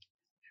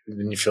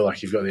then you feel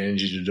like you've got the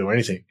energy to do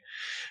anything.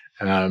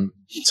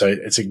 So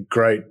it's a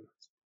great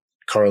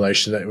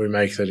correlation that we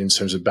make, that in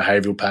terms of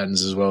behavioral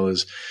patterns, as well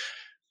as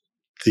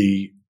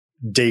the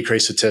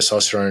decrease of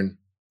testosterone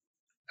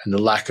and the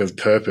lack of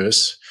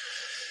purpose,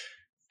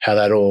 how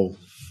that all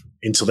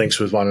interlinks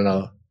with one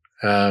another.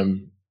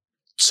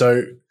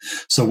 So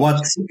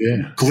what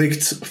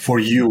clicked for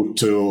you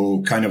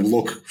to kind of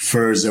look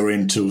further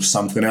into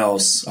something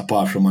else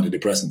apart from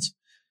antidepressants?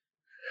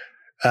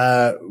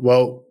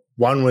 Well,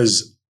 one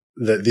was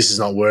that this is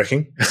not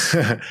working,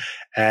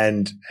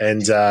 and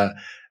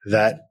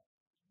that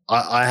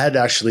I had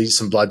actually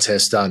some blood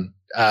tests done,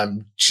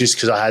 just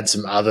because I had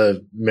some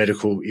other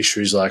medical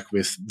issues, like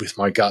with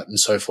my gut and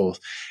so forth,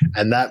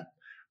 and that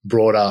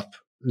brought up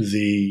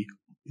the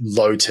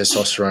low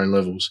testosterone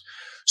levels.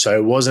 So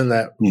it wasn't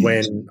that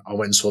when I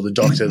went and saw the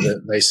doctor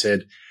that they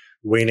said,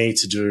 we need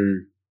to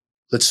do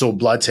let's do a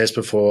blood test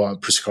before I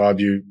prescribe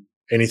you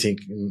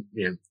anything.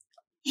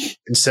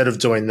 Instead of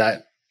doing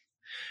that,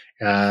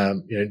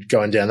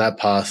 going down that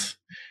path,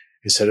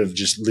 instead of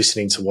just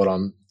listening to what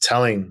I'm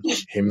telling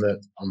him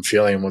that I'm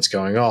feeling and what's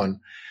going on,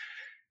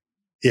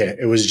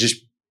 it was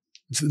just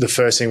the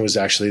first thing was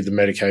actually the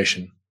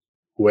medication,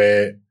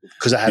 where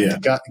because I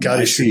had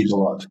gut issues a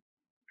lot.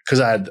 Because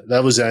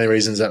that was the only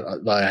reasons that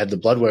I had the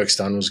blood works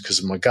done was because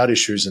of my gut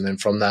issues, and then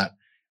from that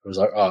it was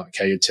like, oh,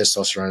 okay, your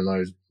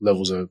testosterone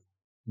levels are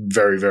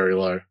very, very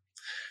low,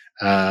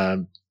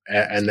 and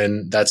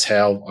then that's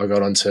how I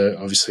got onto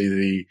obviously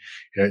the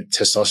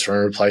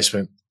testosterone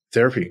replacement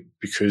therapy,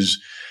 because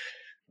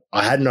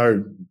I had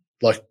no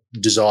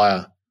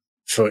desire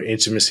for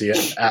intimacy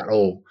at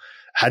all.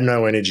 I had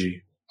no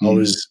energy. I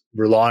was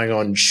relying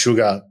on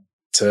sugar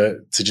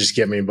to just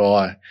get me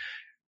by,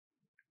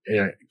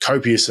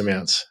 copious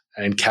amounts,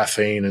 and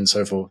caffeine and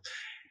so forth.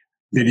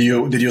 Did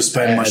you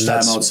spend much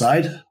time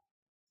outside?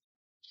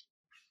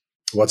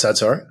 What's that,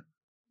 sorry?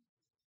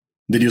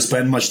 Did you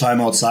spend much time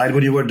outside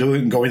when you were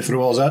going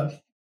through all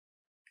that?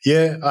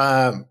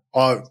 Yeah,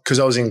 because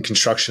I was in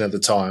construction at the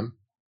time,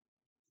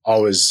 I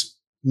was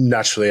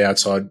naturally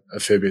outside a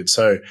fair bit.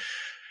 So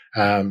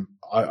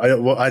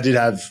I did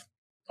have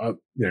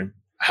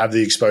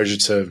the exposure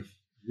to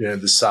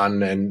the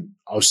sun, and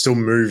I was still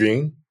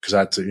moving because I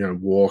had to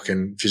walk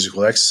and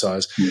physical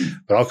exercise.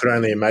 But I could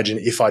only imagine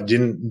if I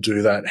didn't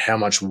do that, how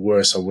much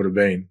worse I would have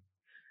been.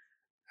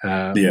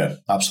 Yeah,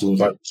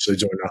 absolutely. So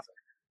doing nothing.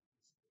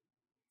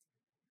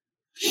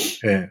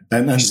 Yeah,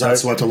 and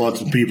that's what a lot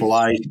of people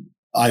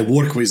I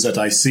work with that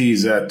I see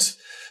that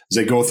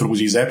they go through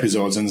these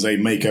episodes and they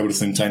make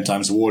everything 10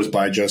 times worse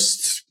by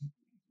just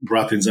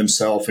wrapping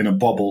themselves in a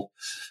bubble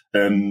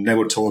and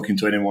never talking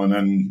to anyone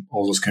and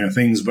all those kind of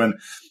things. But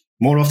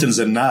more often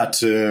than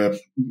not,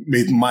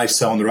 it might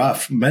sound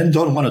rough. Men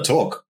don't want to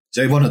talk;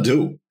 they want to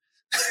do.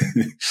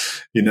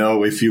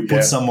 If you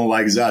put someone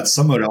like that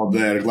somewhere out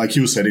there, like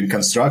you said, in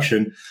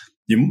construction,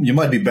 you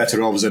might be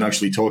better off than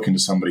actually talking to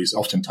somebody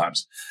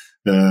oftentimes.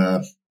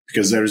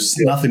 Because there's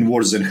nothing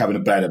worse than having a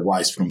bad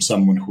advice from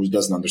someone who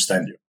doesn't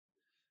understand you.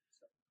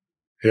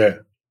 Yeah,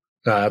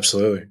 no,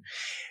 absolutely.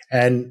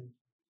 And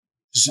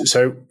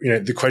so,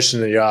 the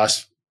question that you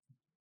asked,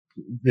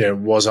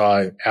 was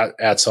I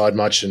outside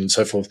much and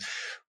so forth?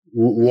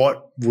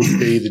 What would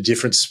be the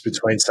difference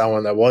between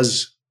someone that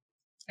was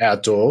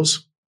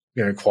outdoors,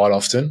 quite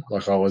often,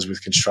 like I was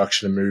with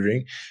construction and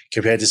moving,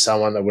 compared to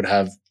someone that would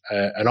have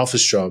an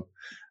office job?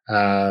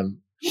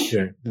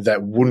 That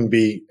wouldn't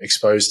be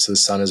exposed to the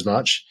sun as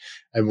much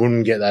and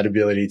wouldn't get that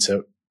ability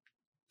to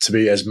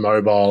be as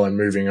mobile and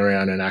moving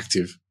around and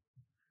active.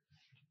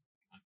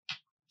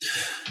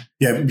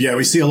 Yeah,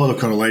 we see a lot of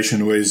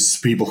correlation with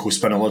people who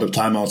spend a lot of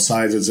time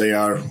outside, that they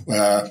are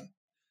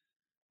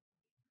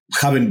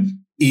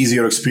having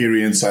easier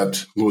experience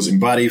at losing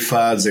body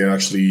fat. They're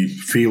actually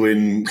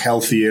feeling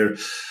healthier.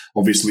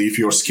 Obviously, if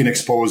your skin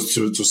exposed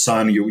to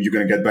sun, you're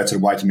going to get better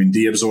vitamin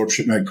D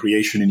absorption and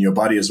creation in your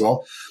body as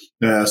well.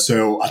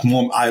 So at the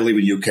moment, I live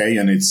in UK,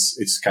 and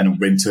it's kind of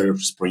winter,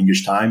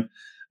 springish time,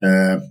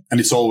 and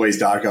it's always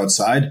dark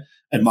outside.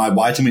 And my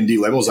vitamin D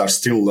levels are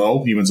still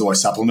low, even though I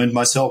supplement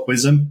myself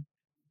with them.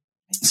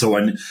 So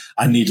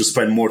I need to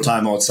spend more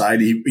time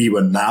outside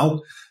even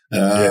now.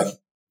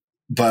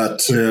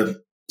 But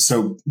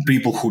so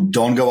people who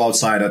don't go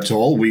outside at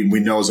all, we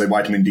know their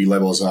vitamin D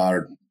levels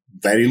are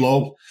very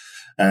low,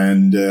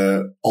 and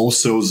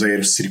also their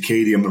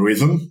circadian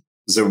rhythm,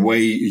 the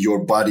way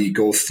your body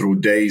goes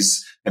through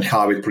days and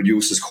how it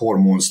produces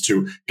hormones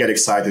to get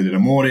excited in the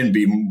morning,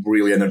 be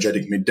really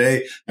energetic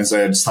midday, and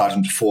then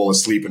starting to fall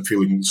asleep and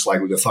feeling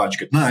slightly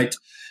lethargic at night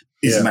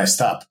is messed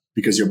up,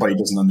 because your body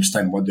doesn't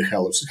understand what the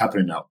hell is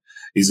happening now.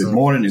 Is it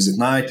morning? Is it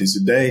night? Is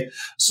it day?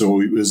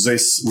 So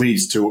this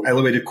leads to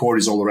elevated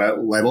cortisol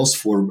levels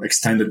for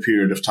extended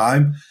period of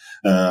time,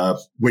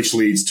 which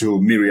leads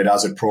to myriad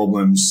other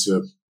problems,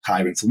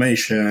 high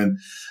inflammation,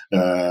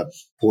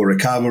 poor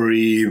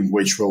recovery,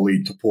 which will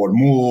lead to poor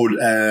mood.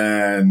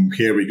 And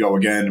here we go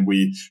again.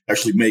 We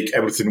actually make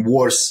everything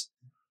worse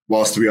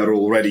whilst we are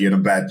already in a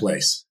bad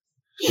place.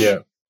 Yeah.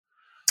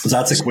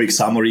 That's a quick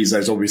summary.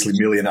 There's obviously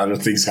a million other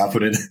things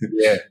happening.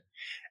 Yeah.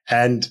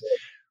 And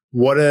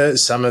what are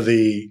some of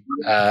the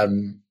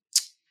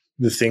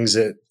things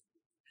that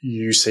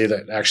you see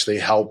that actually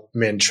help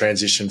men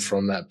transition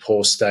from that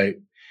poor state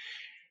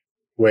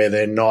where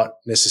they're not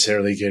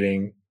necessarily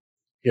getting,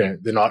 they're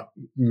not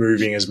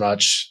moving as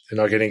much,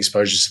 they're not getting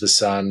exposure to the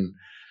sun,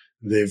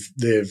 they've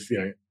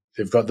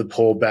got the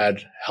poor,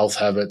 bad health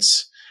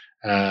habits,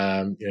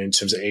 in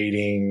terms of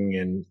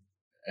eating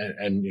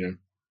and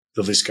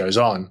the list goes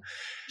on.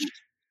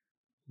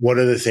 What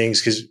are the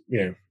things? Because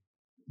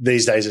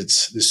these days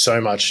there's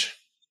so much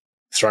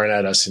thrown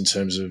at us in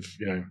terms of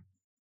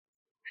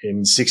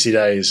in 60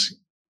 days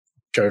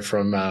go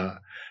from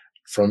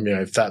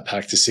fat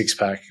pack to six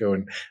pack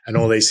and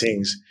all these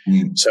things.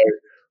 So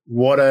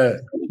what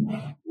are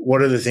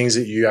the things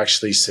that you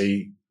actually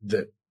see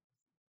that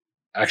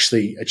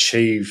actually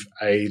achieve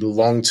a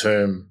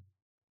long-term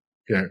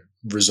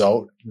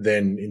result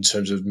than in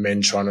terms of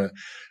men trying to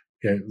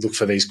look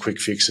for these quick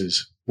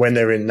fixes when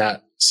they're in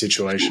that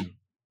situation?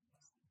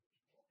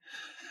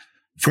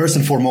 First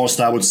and foremost,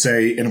 I would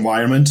say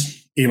environment,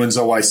 even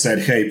though I said,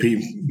 hey,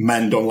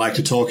 men don't like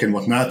to talk and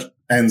whatnot.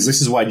 And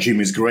this is why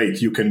gym is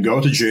great. You can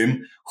go to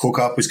gym, hook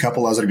up with a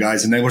couple other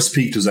guys and never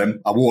speak to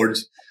them a word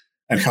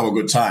and have a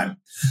good time.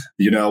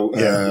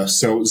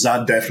 So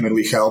that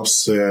definitely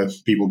helps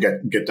people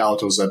get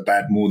out of that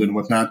bad mood and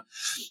whatnot.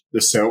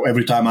 So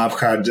every time I've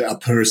had a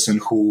person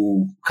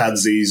who had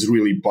these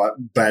really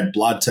bad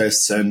blood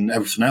tests and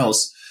everything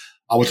else,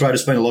 I would try to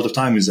spend a lot of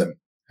time with them.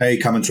 Hey,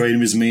 come and train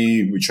with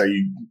me, which I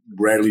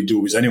rarely do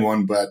with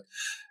anyone. But,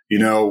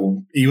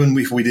 even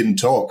if we didn't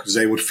talk,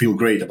 they would feel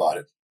great about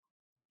it.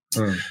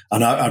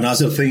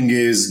 Another thing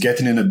is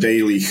getting in a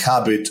daily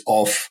habit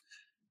of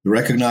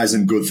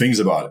recognizing good things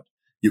about it.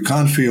 You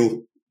can't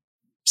feel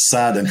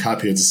sad and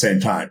happy at the same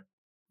time.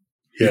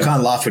 Yeah. You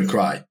can't laugh and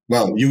cry.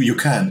 Well, you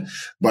can,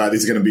 but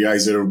it's going to be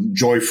either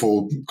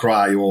joyful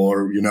cry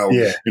or, you're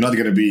not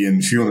going to be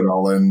in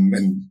funeral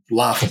and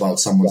laugh about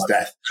someone's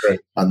death. Right.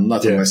 And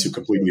not unless you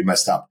completely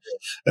messed up.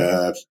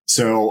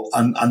 So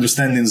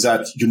understanding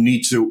that you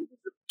need to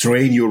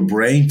train your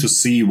brain to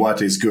see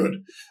what is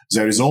good.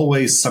 There is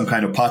always some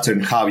kind of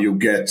pattern how you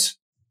get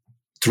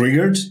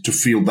triggered to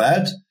feel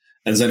bad.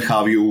 And then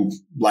how you,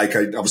 like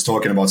I was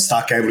talking about,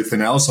 stack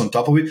everything else on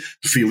top of it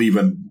to feel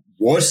even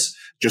worse,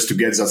 just to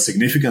get that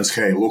significance.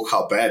 Hey, look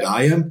how bad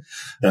I am.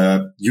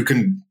 You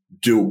can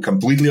do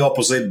completely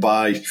opposite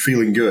by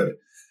feeling good.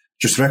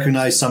 Just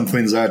recognize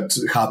something that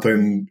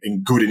happened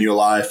good in your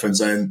life and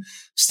then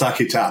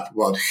stack it up.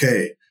 Well,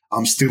 hey,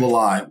 I'm still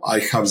alive. I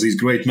have these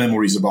great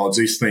memories about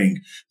this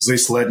thing.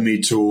 This led me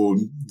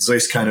to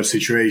this kind of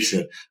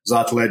situation.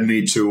 That led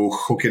me to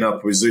hooking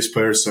up with this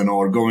person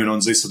or going on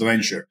this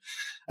adventure.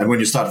 And when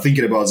you start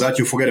thinking about that,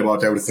 you forget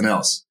about everything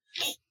else.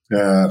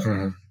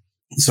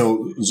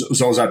 So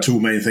those are two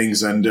main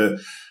things.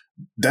 And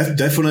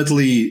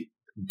definitely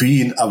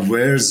being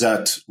aware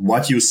that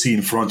what you see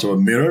in front of a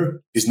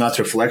mirror is not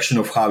a reflection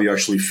of how you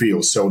actually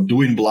feel. So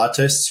doing blood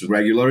tests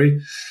regularly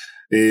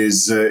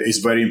is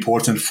very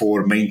important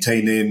for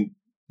maintaining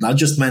not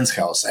just men's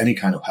health, any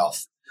kind of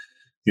health.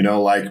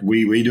 Like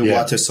we do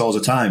blood tests all the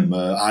time.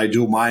 I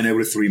do mine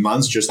every 3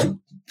 months just to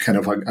kind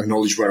of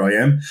acknowledge where I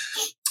am.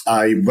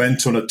 I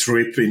went on a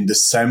trip in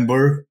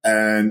December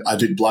and I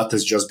did blood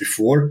tests just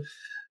before.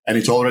 And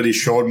it already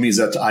showed me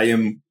that I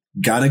am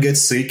gonna get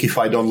sick if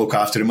I don't look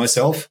after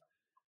myself,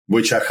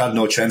 which I had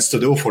no chance to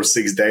do for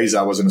 6 days.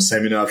 I was in a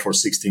seminar for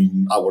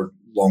 16-hour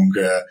long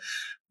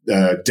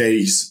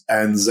days,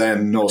 and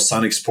then no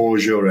sun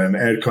exposure and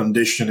air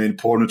conditioning,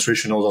 poor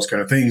nutrition, all those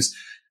kind of things.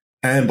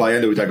 And by the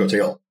end of it, I got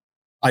ill.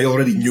 I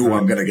already knew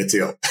I'm going to get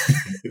ill.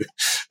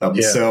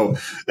 So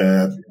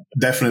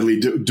definitely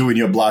doing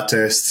your blood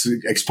tests,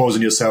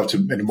 exposing yourself to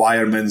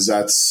environments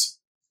that's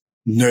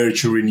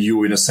nurturing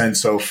you in a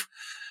sense of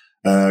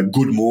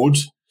good mood,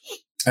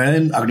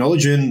 and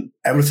acknowledging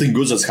everything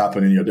good that's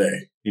happened in your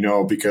day.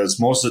 Because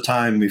most of the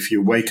time, if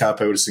you wake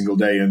up every single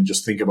day and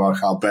just think about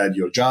how bad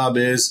your job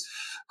is,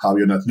 how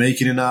you're not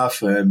making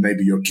enough, and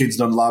maybe your kids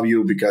don't love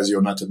you because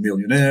you're not a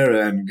millionaire,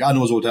 and God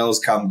knows what else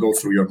go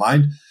through your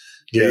mind,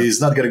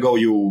 it's not going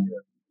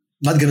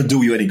to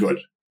do you any good.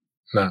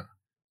 No.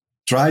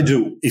 Try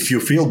to, if you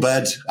feel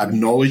bad,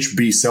 acknowledge,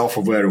 be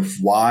self-aware of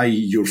why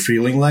you're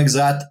feeling like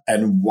that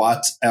and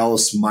what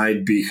else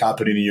might be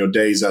happening in your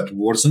days that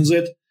worsens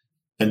it,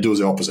 and do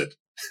the opposite.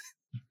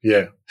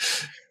 Yeah.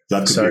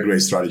 That could be a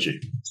great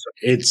strategy.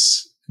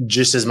 It's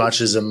just as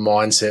much as a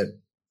mindset,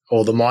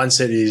 or the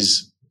mindset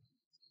is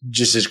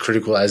just as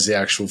critical as the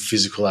actual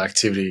physical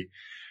activity.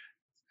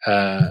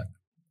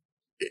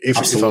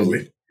 Absolutely.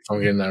 If I'm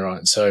getting that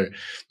right. So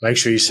make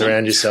sure you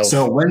surround yourself.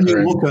 So when you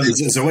look at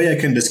the way I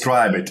can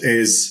describe it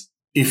is,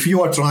 if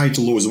you are trying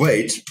to lose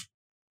weight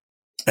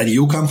and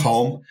you come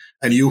home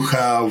and you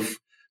have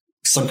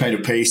some kind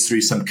of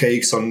pastry, some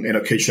cakes in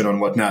a kitchen and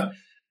whatnot,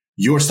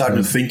 you're starting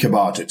to think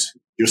about it.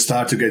 You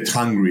start to get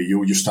hungry.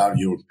 You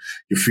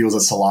feel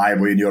the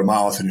saliva in your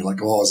mouth and you're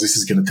like, oh, this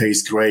is going to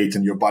taste great.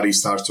 And your body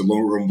starts to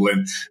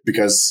rumbling,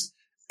 because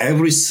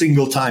every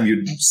single time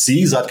you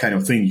see that kind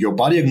of thing, your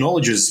body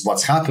acknowledges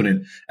what's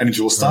happening, and it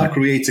will start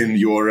creating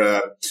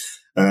your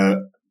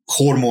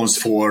hormones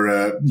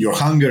for your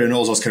hunger and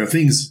all those kind of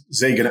things.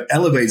 They're going to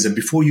elevate them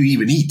before you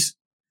even eat.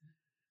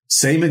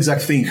 Same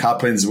exact thing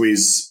happens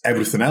with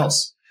everything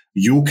else.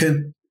 You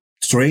can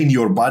train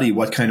your body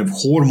what kind of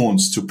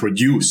hormones to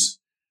produce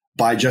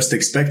by just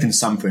expecting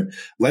something.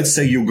 Let's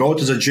say you go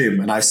to the gym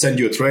and I send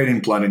you a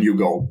training plan and you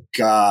go,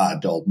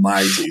 God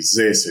almighty, this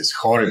is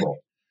horrible.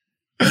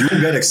 You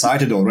get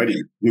excited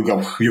already. You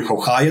have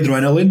high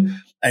adrenaline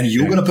and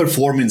you're going to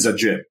perform in the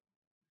gym.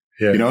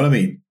 Yeah. You know what I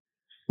mean?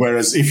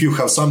 Whereas if you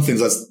have something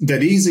that's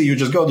that easy, you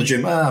just go to the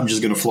gym, I'm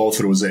just going to flow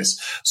through this.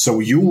 So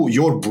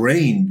your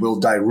brain will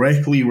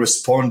directly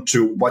respond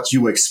to what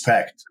you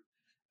expect.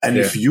 And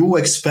if you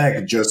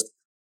expect just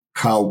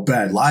how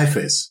bad life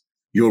is,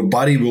 your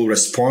body will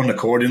respond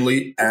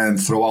accordingly and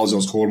throw out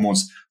those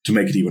hormones to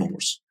make it even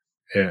worse.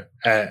 Yeah.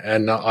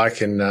 And I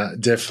can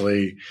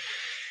definitely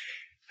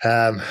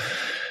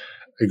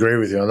agree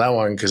with you on that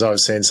one, because I've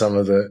seen some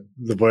of the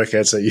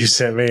workouts that you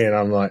sent me, and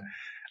I'm like,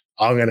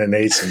 I'm going to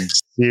need some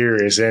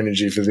serious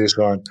energy for this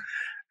one.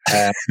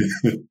 And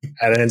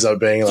it ends up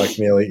being like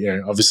nearly, you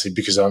know, obviously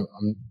because I'm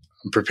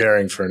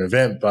preparing for an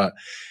event, but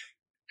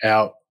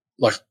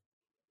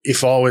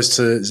if I was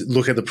to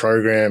look at the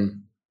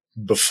program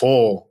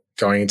before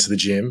going into the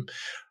gym,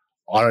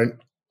 I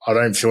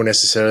don't feel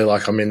necessarily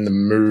like I'm in the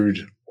mood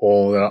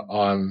or that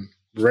I'm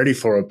ready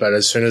for it. But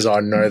as soon as I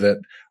know that,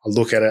 I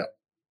look at it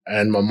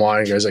and my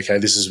mind goes, okay,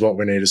 this is what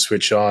we need to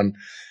switch on.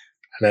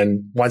 And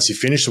then once you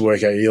finish the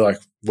workout, you're like,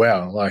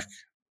 wow, like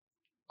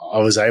I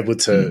was able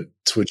to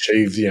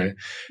achieve, you know,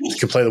 to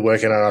complete the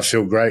workout and I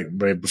feel great.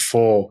 Where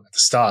before at the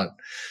start,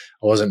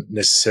 I wasn't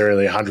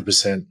necessarily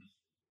 100%,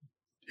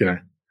 you know,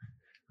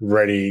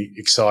 ready,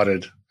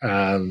 excited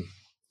for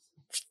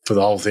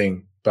the whole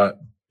thing. But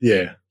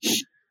yeah.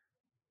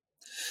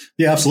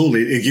 Yeah,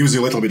 absolutely. It gives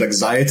you a little bit of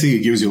anxiety.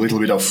 It gives you a little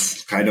bit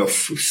of kind of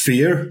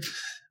fear.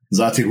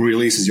 That it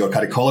releases your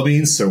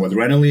catecholamines, so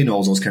adrenaline,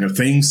 all those kind of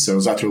things.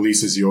 So that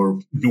releases your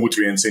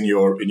nutrients in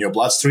your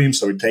bloodstream.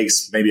 So it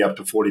takes maybe up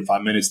to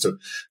 45 minutes to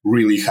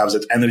really have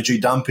that energy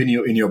dump in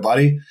your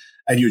body,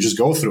 and you just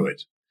go through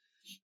it.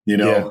 You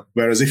know, yeah.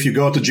 Whereas if you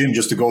go to gym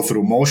just to go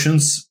through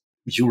motions,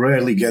 you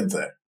rarely get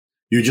there.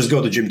 You just go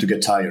to gym to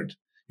get tired.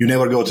 You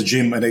never go to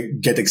gym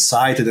and get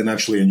excited and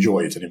actually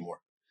enjoy it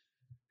anymore.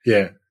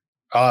 Yeah.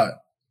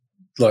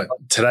 Like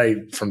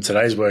from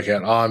today's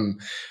workout, I'm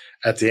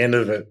at the end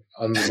of it,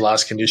 on the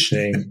last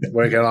conditioning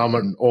workout, I'm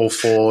on all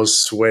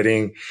fours,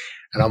 sweating,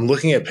 and I'm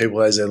looking at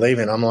people as they're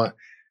leaving. I'm like,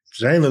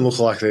 they don't even look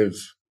like they've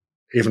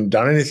even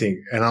done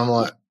anything. And I'm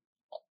like,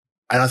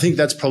 and I think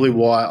that's probably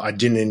why I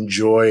didn't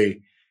enjoy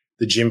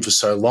the gym for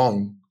so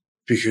long,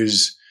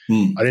 because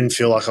I didn't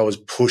feel like I was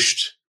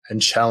pushed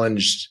and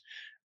challenged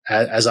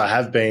as I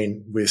have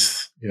been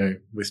with, you know,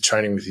 with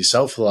training with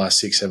yourself for the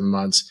last 6-7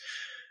 months.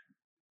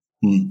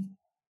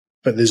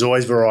 But there's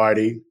always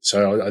variety.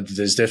 So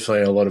there's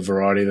definitely a lot of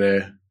variety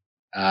there.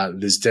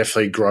 There's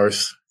definitely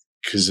growth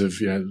because of,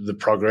 you know, the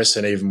progress,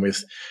 and even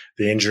with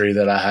the injury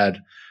that I had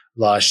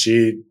last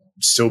year,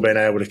 still being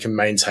able to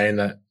maintain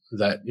that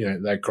you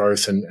know, that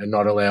growth and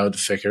not allow it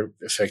to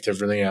affect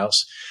everything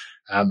else.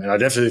 And I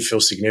definitely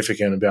feel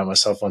significant about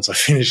myself once I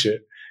finish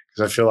it,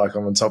 because I feel like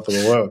I'm on top of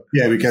the world.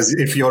 Yeah, because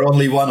if you're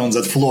only one on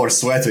that floor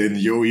sweating,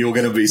 you're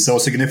going to be so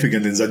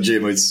significant in that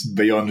gym. It's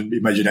beyond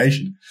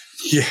imagination.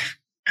 Yeah.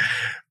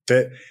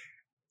 But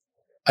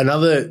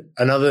another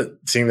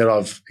thing that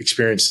I've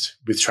experienced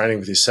with training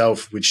with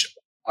yourself, which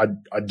I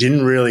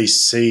didn't really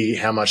see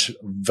how much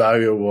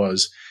value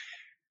was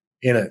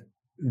in it,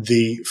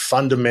 the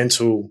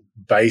fundamental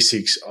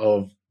basics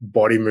of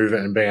body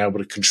movement and being able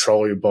to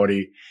control your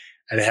body,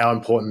 and how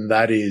important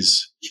that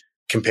is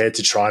compared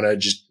to trying to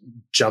just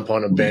jump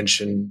on a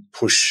bench and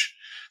push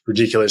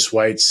ridiculous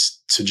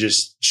weights to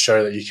just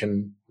show that you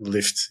can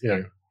lift, you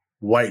know,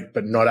 weight,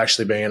 but not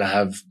actually being able to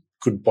have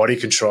good body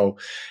control,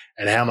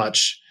 and how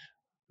much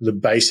the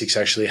basics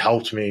actually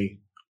helped me,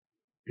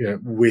 you know,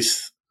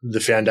 with the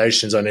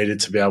foundations I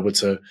needed to be able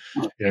to,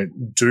 you know,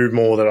 do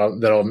more that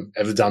I've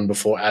ever done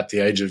before at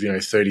the age of, you know,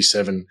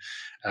 37.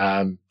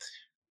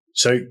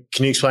 So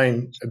can you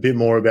explain a bit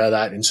more about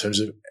that in terms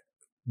of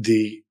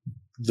the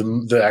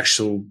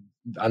actual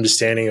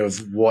understanding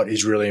of what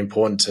is really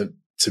important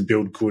to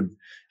build good,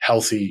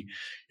 healthy,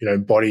 you know,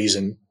 bodies,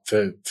 and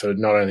for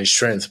not only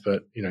strength,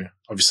 but, you know,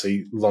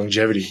 obviously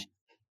longevity?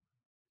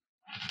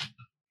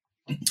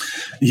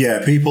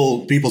 Yeah,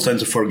 people tend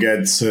to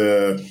forget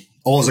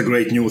all the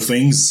great new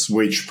things,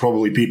 which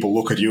probably people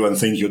look at you and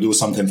think you do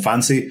something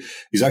fancy,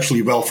 is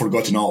actually well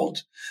forgotten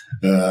old.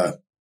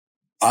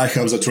 I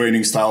have the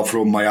training style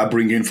from my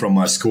upbringing, from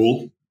my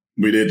school.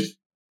 We did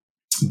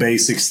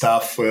basic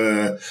stuff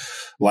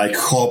like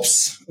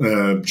hops,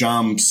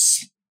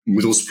 jumps,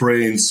 little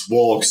sprints,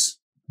 walks,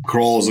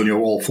 crawls on your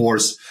all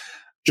fours,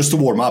 just to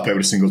warm up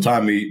every single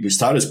time we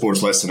started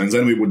sports lesson. And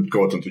then we would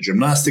go into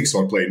gymnastics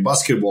or playing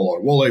basketball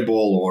or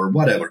volleyball or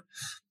whatever.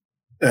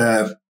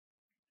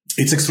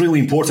 It's extremely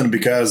important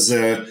because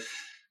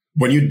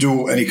when you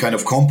do any kind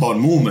of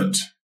compound movement,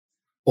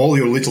 all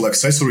your little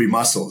accessory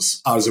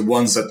muscles are the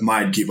ones that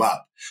might give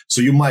up.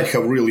 So you might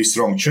have really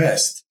strong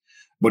chest,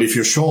 but if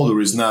your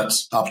shoulder is not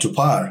up to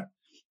par,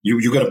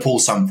 you got to pull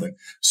something.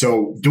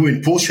 So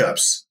doing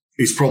push-ups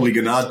is probably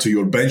going to add to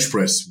your bench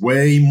press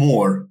way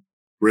more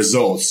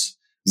results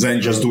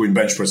than just doing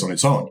bench press on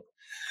its own.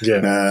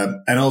 Yeah.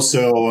 And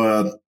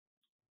also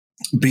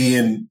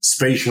being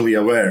spatially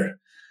aware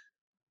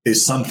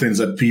is something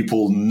that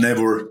people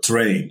never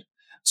train.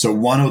 So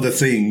one of the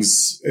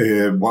things,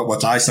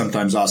 what I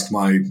sometimes ask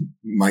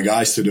my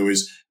guys to do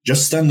is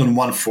just stand on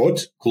one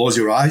foot, close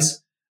your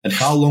eyes, and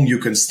how long you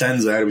can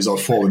stand there without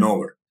falling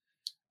over.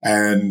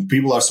 And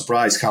people are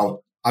surprised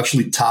how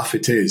actually tough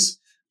it is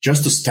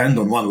just to stand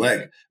on one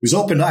leg. With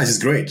open eyes is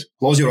great.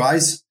 Close your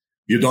eyes.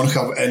 You don't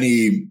have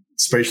any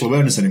spatial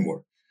awareness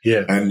anymore.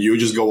 Yeah. And you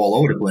just go all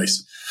over the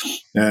place.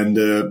 And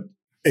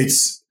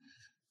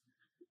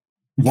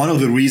one of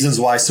the reasons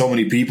why so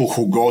many people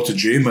who go to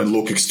gym and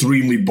look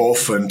extremely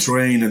buff and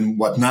train and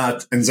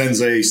whatnot, and then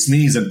they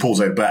sneeze and pull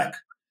their back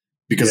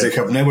because they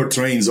have never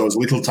trained those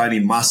little tiny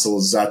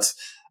muscles that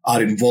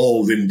are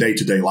involved in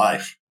day-to-day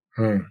life.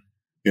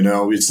 You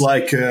know, it's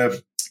like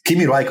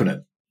Kimi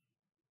Raikkonen.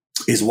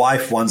 His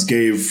wife once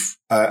gave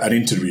an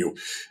interview,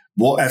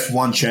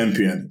 F1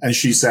 champion, and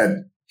she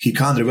said, he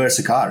can't reverse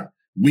a car.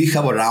 We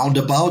have a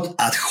roundabout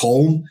at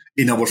home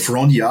in our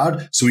front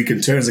yard so we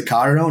can turn the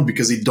car around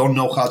because he don't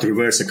know how to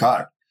reverse a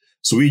car.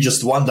 So he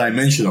just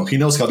one-dimensional. He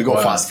knows how to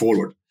go fast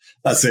forward.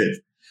 That's it.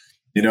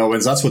 You know,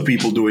 and that's what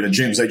people do in the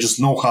gyms. They just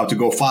know how to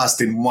go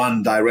fast in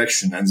one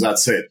direction, and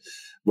that's it.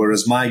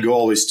 Whereas my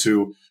goal is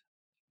to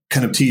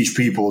kind of teach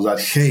people that,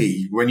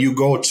 hey, when you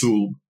go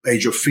to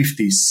age of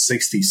 50,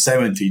 60,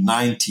 70,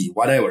 90,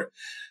 whatever,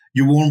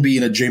 you won't be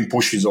in a gym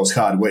pushing those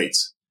hard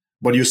weights,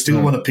 but you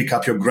still want to pick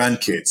up your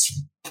grandkids,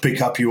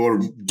 pick up your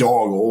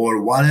dog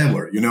or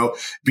whatever, you know,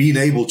 being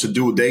able to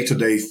do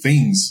day-to-day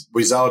things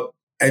without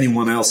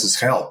anyone else's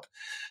help.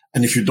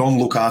 And if you don't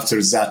look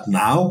after that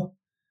now,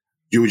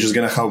 you're just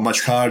going to have a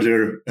much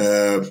harder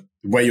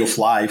way of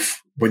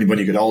life when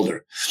you get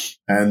older.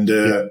 And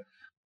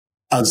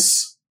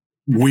as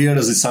weird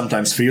as it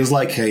sometimes feels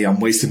like, hey, I'm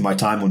wasting my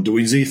time on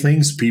doing these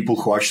things, people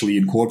who actually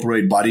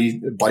incorporate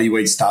body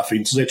weight stuff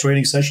into their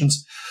training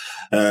sessions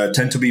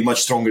tend to be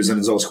much stronger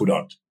than those who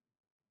don't.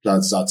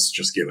 That's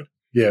just given.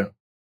 Yeah.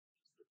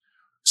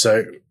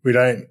 So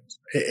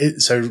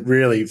so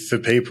really for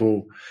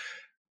people,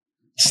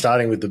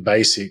 starting with the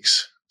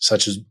basics,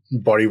 such as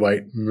body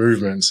weight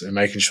movements and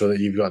making sure that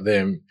you've got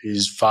them,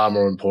 is far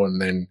more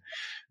important than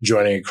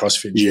joining a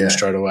CrossFit gym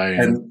straight away.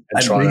 And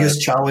the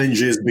biggest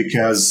challenge is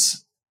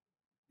because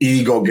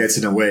ego gets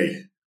in the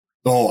way.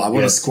 Oh, I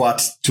want to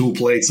squat 2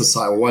 plates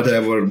aside,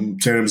 whatever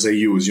terms they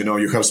use. You know,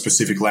 you have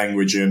specific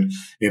language in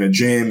a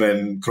gym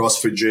and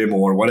CrossFit gym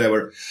or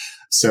whatever.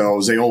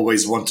 So they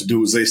always want to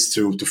do this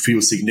to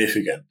feel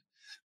significant.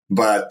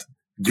 But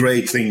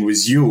great thing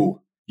with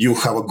you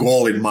have a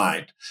goal in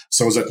mind.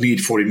 So that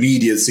need for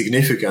immediate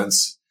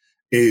significance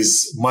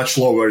is much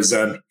lower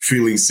than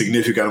feeling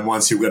significant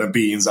once you're going to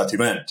be in that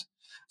event.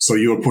 So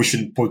you're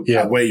put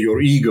away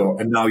your ego,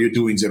 and now you're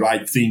doing the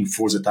right thing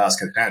for the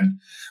task at hand.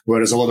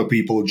 Whereas a lot of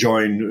people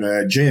join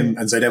gym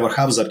and they never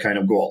have that kind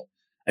of goal,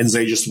 and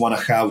they just want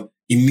to have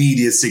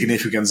immediate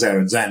significance there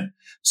and then.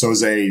 So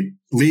they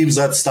leave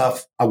that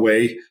stuff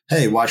away.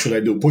 Hey, why should I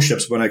do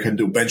push-ups when I can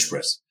do bench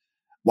press?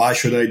 Why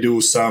should I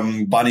do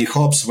some bunny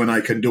hops when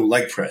I can do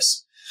leg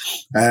press?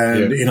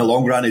 And in the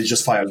long run, it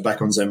just fires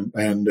back on them.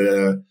 And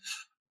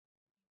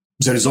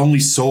there is only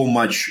so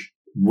much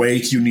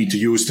weight you need to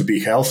use to be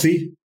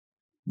healthy.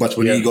 But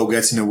when ego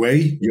gets in the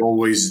way, you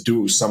always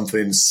do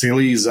something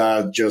silly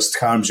that just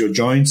harms your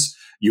joints.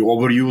 You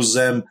overuse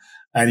them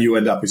and you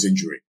end up with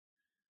injury,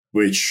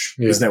 which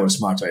is never a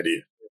smart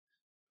idea.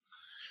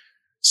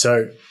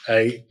 So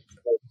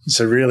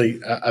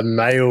really a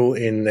male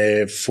in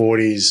their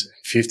 40s,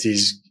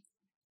 50s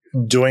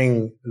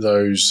doing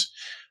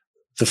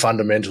the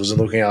fundamentals and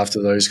looking after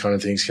those kind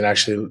of things can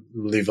actually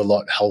live a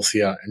lot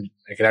healthier, and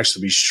it can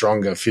actually be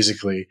stronger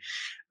physically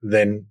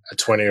than a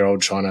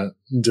 20-year-old trying to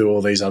do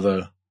all these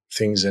other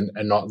things and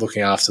not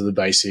looking after the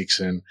basics.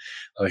 And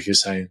like you're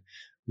saying,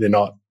 they're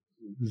not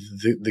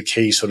the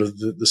key sort of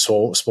the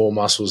small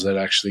muscles that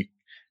actually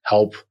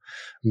help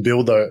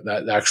build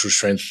that actual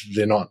strength.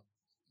 They don't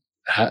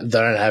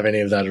have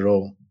any of that at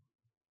all.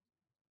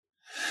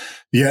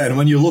 Yeah. And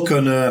when you look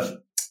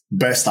on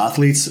best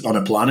athletes on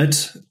a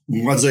planet,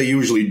 what they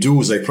usually do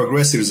is they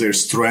progress with their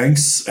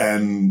strengths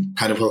and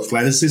kind of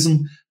athleticism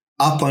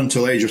up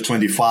until age of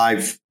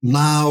 25.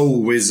 Now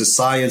with the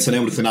science and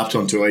everything up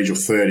until age of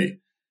 30.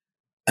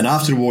 And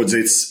afterwards,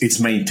 it's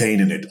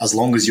maintaining it as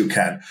long as you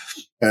can.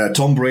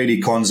 Tom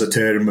Brady coins the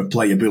term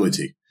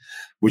playability,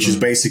 which is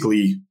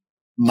basically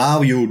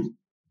now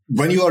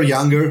when you are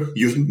younger,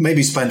 you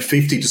maybe spend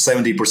 50 to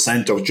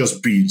 70% of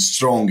just being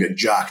strong and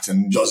jacked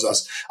and just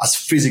as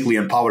physically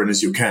empowering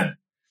as you can,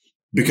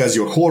 because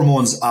your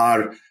hormones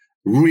are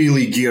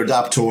really geared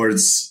up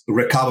towards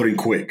recovering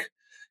quick.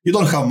 You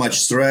don't have much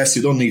stress.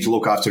 You don't need to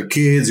look after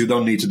kids. You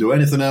don't need to do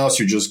anything else.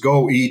 You just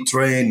go eat,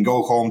 train,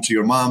 go home to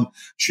your mom.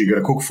 She's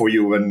going to cook for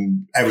you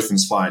and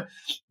everything's fine.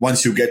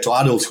 Once you get to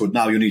adulthood,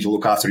 now you need to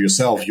look after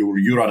yourself.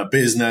 You run a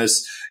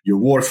business. You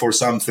work for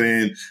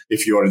something.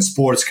 If you're in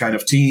sports kind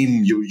of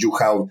team, you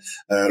have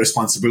a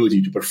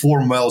responsibility to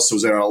perform well. So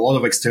there are a lot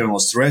of external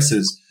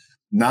stresses.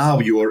 Now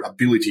your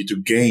ability to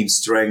gain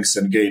strength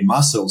and gain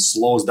muscle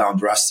slows down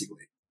drastically.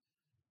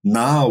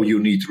 Now you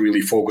need to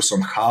really focus on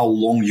how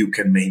long you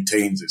can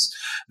maintain this.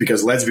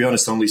 Because let's be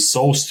honest, only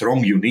so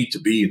strong you need to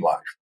be in life.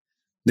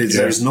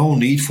 There's no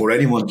need for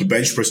anyone to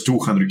bench press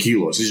 200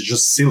 kilos. It's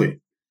just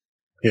silly.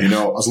 Yeah. You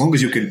know, as long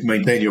as you can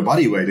maintain your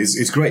body weight,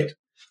 it's great.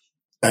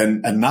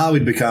 And now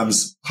it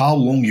becomes how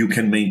long you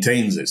can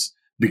maintain this.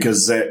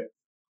 Because the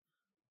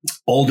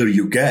older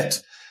you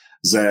get,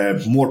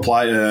 the more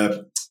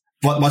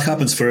what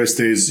happens first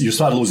is you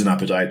start losing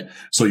appetite.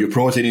 So your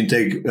protein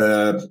intake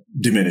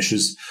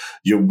diminishes.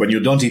 When you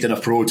don't eat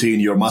enough protein,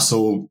 your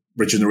muscle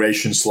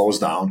regeneration slows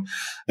down.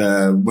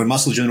 When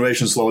muscle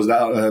regeneration slows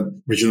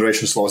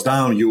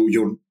down,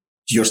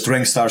 your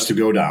strength starts to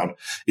go down.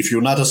 If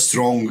you're not as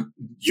strong,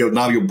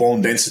 your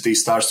bone density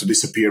starts to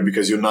disappear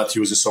because you're not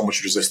using so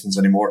much resistance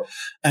anymore,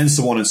 and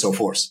so on and so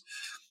forth.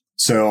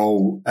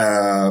 So,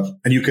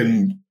 and you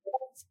can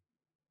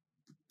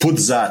put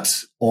that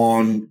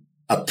on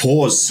a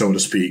pause, so to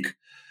speak,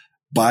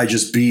 by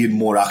just being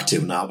more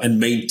active now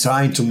and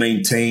trying to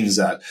maintain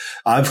that.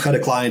 I've had a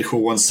client who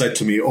once said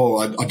to me, "Oh,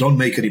 I don't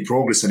make any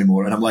progress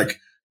anymore." And I'm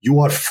like, "You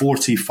are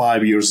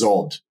 45 years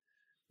old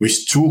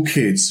with 2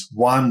 kids.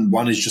 One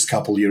is just a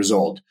couple years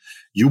old.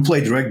 You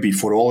played rugby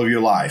for all of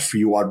your life.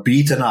 You are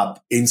beaten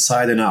up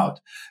inside and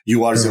out.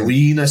 You are the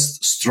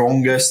leanest,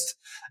 strongest,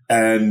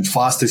 and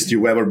fastest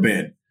you've ever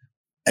been.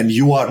 And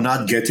you are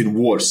not getting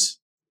worse.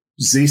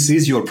 This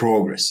is your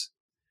progress."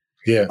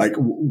 Yeah. Like,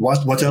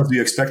 what else do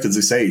you expect at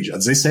this age?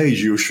 At this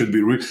age, you should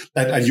be,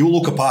 and you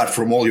look apart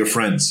from all your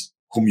friends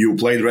whom you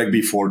played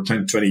rugby for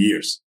 10, 20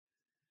 years.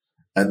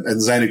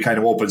 And then it kind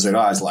of opens their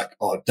eyes like,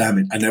 "Oh, damn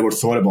it, I never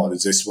thought about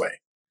it this way."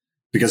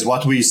 Because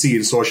what we see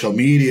in social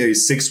media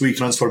is 6-week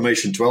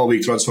transformation,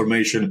 12-week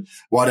transformation,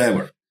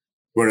 whatever.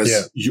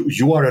 Whereas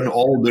you are an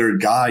older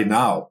guy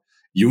now.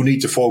 You need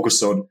to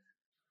focus on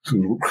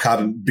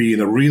being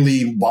a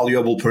really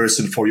valuable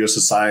person for your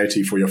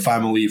society, for your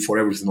family, for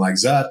everything like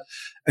that,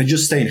 and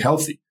just staying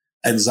healthy.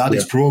 And that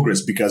is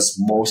progress, because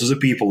most of the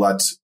people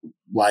that,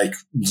 like,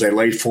 their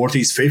late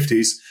 40s,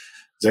 50s,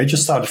 they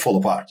just start to fall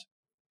apart.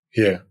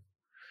 Yeah.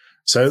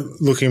 So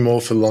looking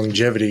more for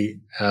longevity,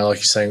 like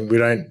you're saying,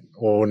 there's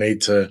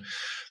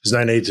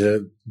no need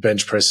to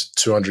bench press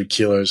 200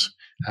 kilos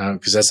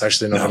because that's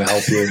actually not going to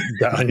help you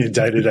on your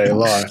day-to-day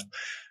life.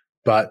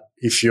 But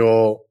if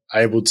you're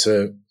able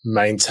to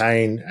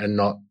maintain and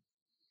not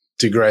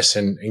digress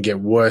and get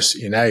worse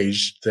in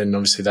age, then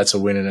obviously that's a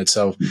win in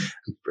itself.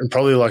 And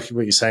probably, like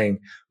what you're saying,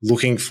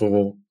 looking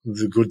for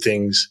the good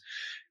things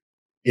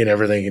in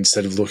everything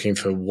instead of looking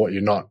for what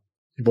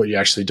you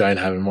actually don't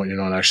have and what you're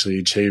not actually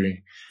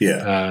achieving.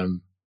 Yeah.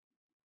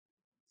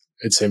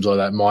 It seems like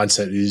that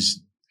mindset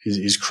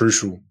is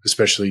crucial,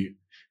 especially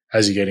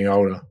as you're getting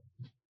older.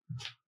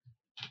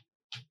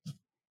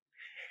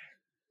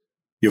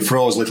 You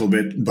froze a little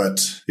bit,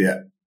 but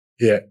yeah.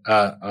 Yeah,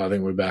 I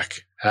think we're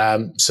back.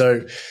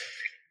 So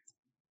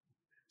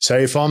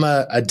if I'm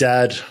a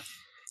dad,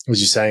 as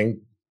you're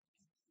saying,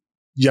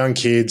 young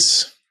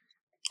kids,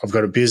 I've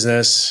got a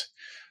business.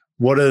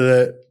 What are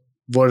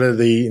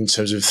the in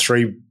terms of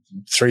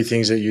three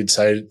things that you'd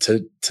say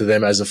to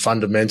them as a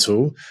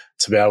fundamental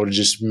to be able to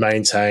just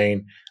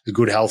maintain a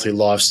good, healthy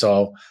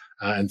lifestyle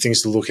and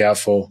things to look out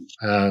for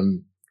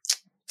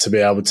to be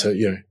able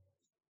to,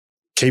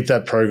 keep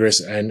that progress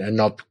and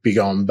not be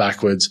going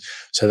backwards.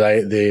 So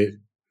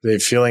they're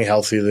feeling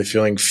healthy, they're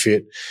feeling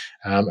fit,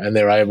 and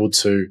they're able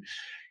to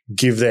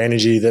give the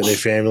energy that their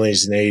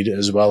families need,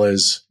 as well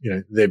as,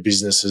 their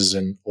businesses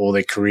and all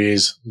their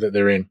careers that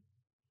they're in.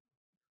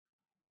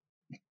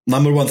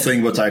 Number one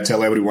thing what I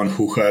tell everyone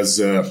who has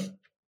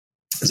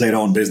their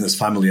own business,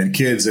 family, and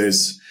kids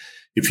is,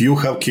 if you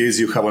have kids,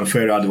 you have an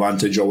unfair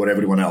advantage over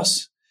everyone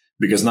else,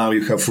 because now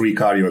you have free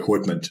cardio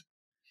equipment.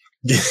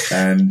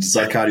 And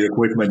that cardio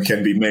equipment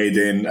can be made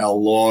in a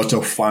lot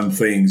of fun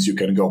things. You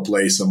can go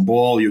play some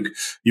ball.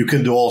 You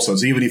can do all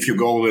sorts. Even if you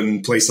go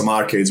and play some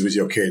arcades with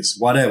your kids,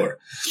 whatever.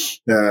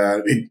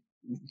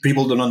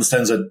 People don't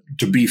understand that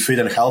to be fit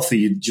and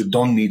healthy, you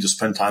don't need to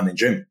spend time in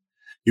gym.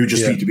 You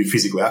just need to be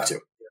physically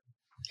active.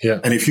 Yeah.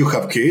 And if you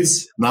have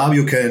kids, now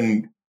you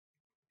can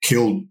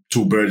kill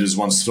 2 birds with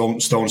 1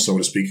 stone, so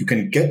to speak. You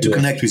can get to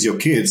connect with your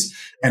kids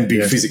and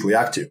be physically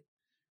active.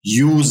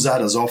 Use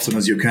that as often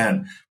as you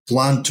can.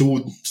 Plan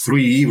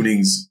 2-3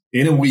 evenings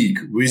in a week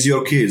with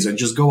your kids and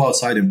just go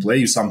outside and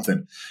play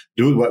something.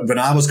 When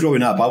I was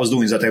growing up, I was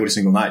doing that every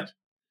single night.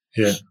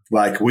 Yeah.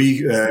 Like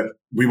we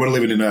were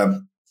living in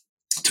a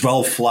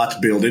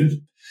 12-flat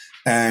building,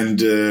 and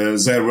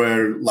there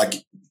were like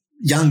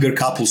younger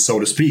couples, so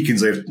to speak, in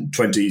their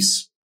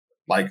 20s,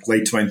 like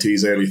late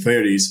 20s, early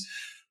 30s,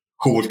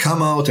 who would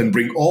come out and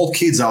bring all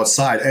kids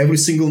outside every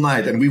single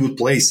night, and we would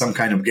play some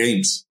kind of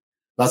games.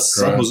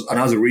 That was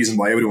another reason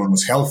why everyone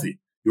was healthy.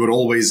 You were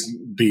always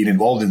being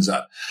involved in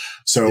that.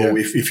 So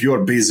if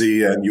you're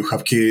busy and you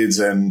have kids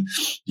and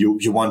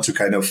you want to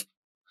kind of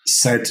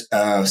set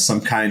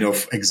some kind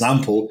of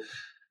example,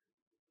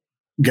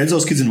 get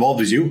those kids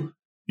involved with you.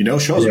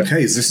 Show them,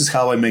 hey, this is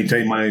how I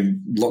maintain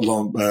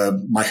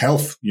my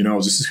health.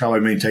 This is how I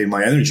maintain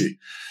my energy.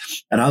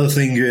 Another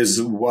thing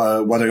is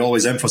what I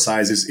always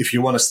emphasize is, if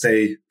you want to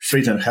stay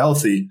fit and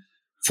healthy,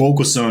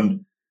 focus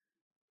on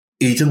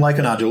eating like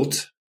an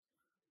adult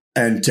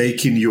and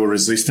taking your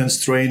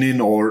resistance training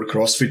or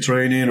CrossFit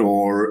training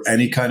or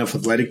any kind of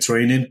athletic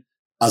training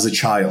as a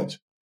child.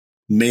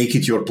 Make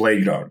it your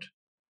playground.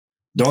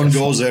 Don't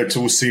go there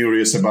too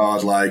serious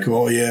about like,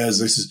 oh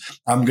yes,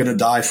 I'm going to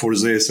die for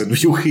this.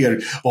 And you hear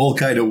all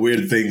kind of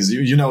weird things.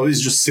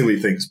 It's just silly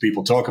things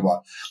people talk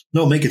about.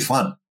 No, make it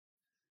fun.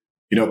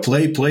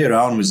 Play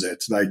around with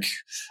it. Like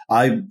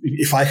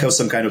if I have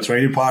some kind of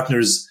training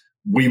partners,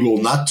 we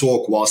will not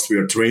talk whilst we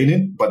are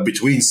training, but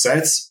between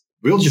sets,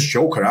 we'll just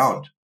joke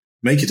around,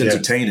 make it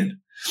entertaining.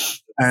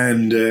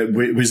 And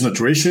with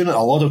nutrition,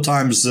 a lot of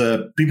times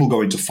people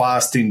go into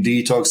fasting,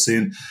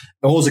 detoxing,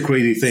 all the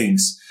crazy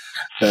things.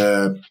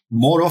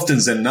 More often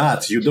than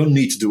not, you don't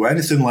need to do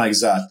anything like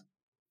that.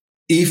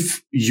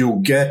 If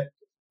you get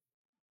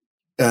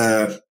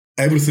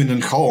everything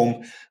at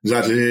home,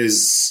 that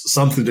is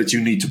something that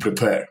you need to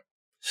prepare.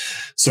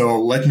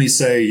 So let me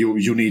say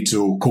you need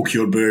to cook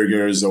your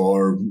burgers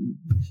or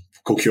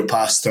cook your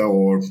pasta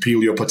or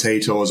peel your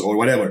potatoes or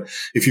whatever.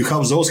 If you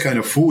have those kind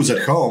of foods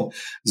at home,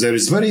 there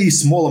is very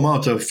small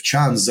amount of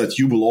chance that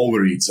you will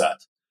overeat that.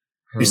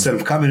 Instead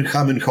of coming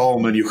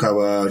home and you have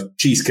a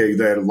cheesecake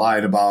there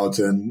lying about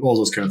and all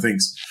those kind of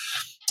things.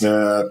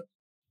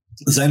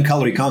 Then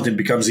calorie counting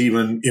becomes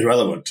even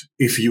irrelevant.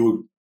 If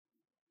you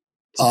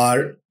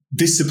are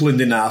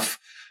disciplined enough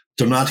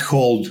to not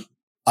hold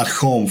at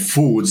home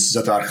foods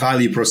that are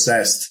highly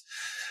processed,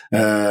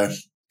 can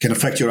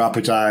affect your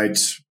appetite,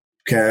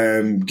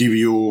 can give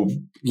you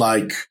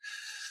like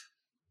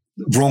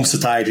wrong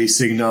satiety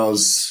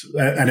signals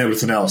and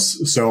everything else.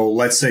 So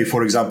let's say,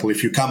 for example,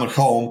 if you come at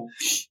home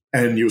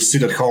and you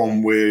sit at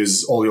home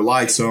with all your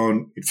lights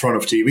on in front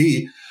of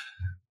TV,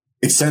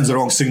 it sends the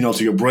wrong signal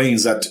to your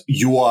brains that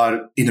you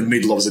are in the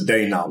middle of the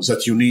day now,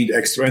 that you need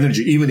extra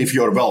energy, even if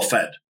you're well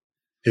fed.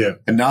 Yeah.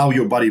 And now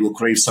your body will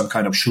crave some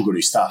kind of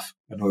sugary stuff.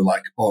 And you're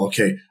like, oh,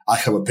 okay, I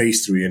have a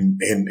pastry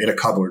in a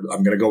cupboard.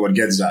 I'm going to go and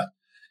get that.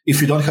 If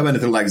you don't have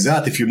anything like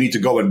that, if you need to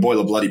go and boil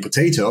a bloody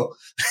potato,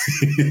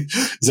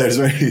 there's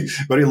very,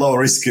 very low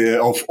risk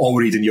of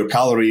overeating your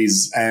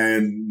calories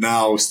and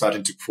now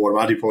starting to form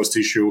adipose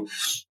tissue,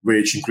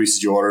 which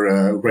increases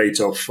your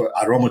rate of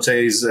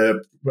aromatase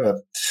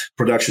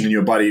production in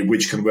your body,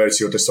 which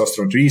converts your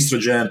testosterone to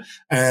estrogen.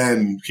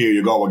 And here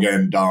you go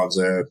again down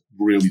the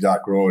really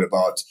dark road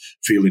about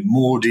feeling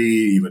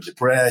moody, even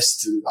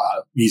depressed,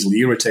 easily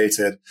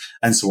irritated,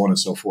 and so on and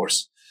so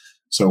forth.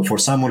 So for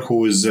someone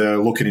who is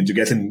looking into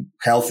getting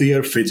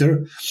healthier,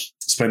 fitter,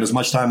 spend as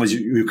much time as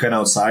you can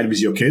outside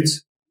with your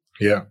kids.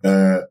 Yeah.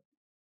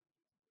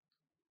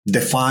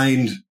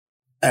 Define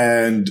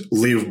and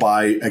live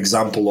by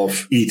example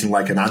of eating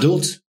like an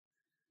adult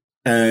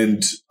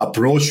and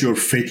approach your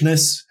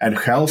fitness and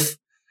health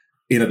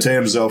in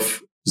terms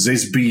of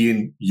this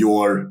being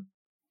your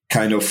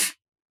kind of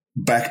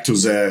back to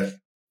the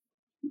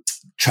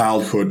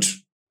childhood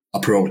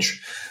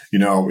approach. You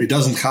know, it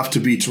doesn't have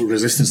to be through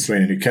resistance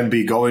training. It can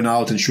be going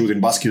out and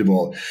shooting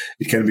basketball.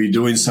 It can be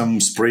doing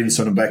some sprints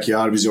on the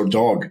backyard with your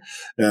dog.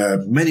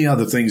 Many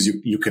other things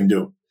you can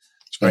do.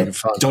 Make it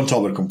fun. Don't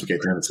overcomplicate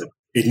anything.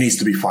 It needs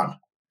to be fun.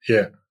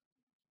 Yeah.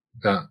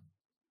 No.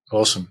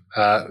 Awesome.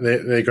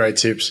 They're great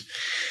tips.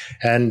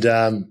 And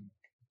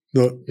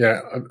look, yeah,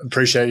 I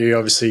appreciate you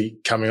obviously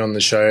coming on the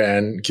show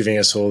and giving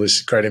us all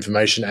this great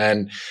information.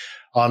 And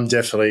I'm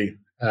definitely,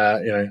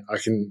 I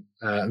can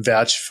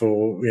vouch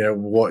for,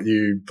 what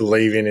you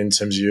believe in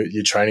terms of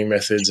your training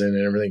methods and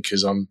everything,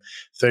 because I'm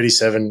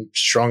 37,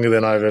 stronger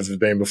than I've ever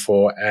been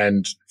before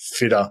and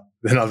fitter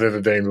than I've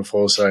ever been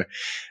before. So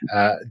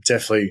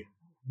definitely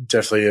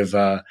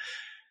have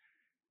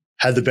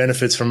had the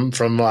benefits from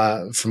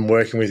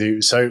working with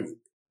you. So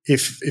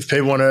if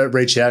people want to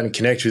reach out and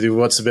connect with you,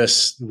 what's the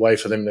best way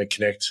for them to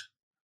connect?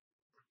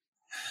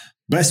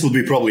 Best would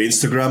be probably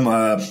Instagram.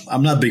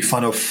 I'm not a big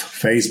fan of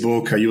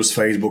Facebook. I use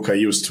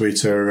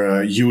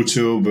Twitter,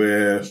 YouTube.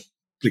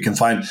 They can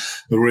find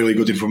really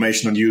good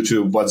information on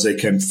YouTube, but they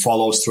can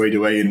follow straight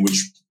away, in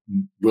which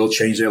will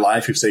change their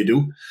life if they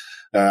do.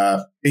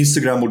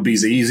 Instagram would be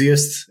the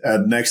easiest.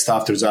 Next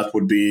after that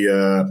would be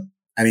an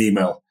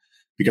email,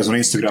 because on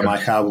Instagram I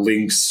have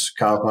links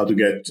how to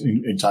get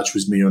in touch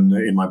with me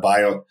in my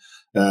bio.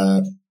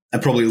 And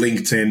probably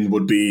LinkedIn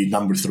would be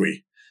number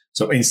 3.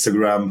 So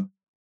Instagram,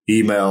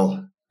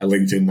 email,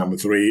 LinkedIn number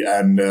 3,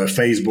 and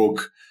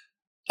Facebook.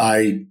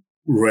 I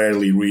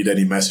rarely read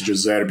any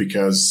messages there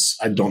because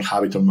I don't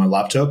have it on my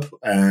laptop,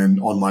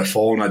 and on my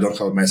phone I don't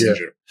have a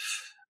messenger.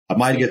 Yeah. I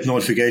might get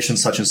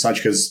notifications such and such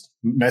because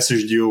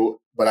messaged you,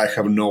 but I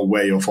have no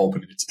way of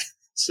opening it.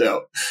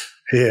 So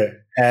yeah,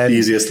 and the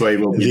easiest way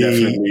will be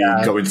definitely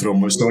going through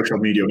my social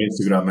media on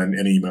Instagram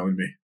and emailing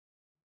me.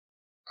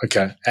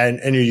 Okay. And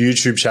your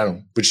YouTube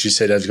channel, which you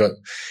said has got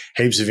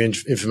heaps of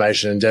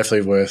information and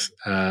definitely worth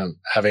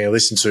having a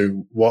listen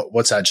to.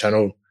 What's that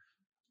channel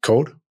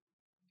called?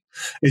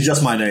 It's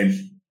just my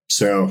name.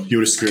 So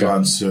Juris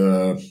Skribans.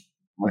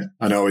 Okay.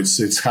 I know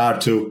it's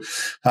hard to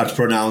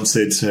pronounce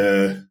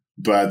it,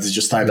 but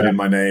just type it in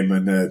my name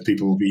and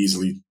people will be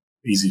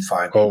easy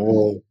find.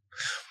 Well,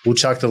 we'll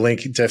chuck the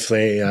link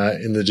definitely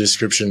in the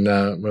description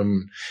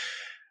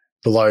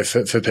below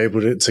for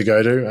people to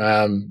go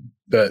to.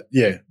 But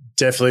yeah,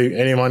 definitely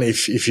anyone,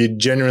 if you're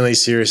genuinely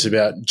serious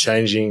about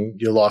changing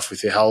your life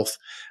with your health,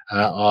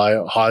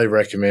 I highly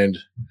recommend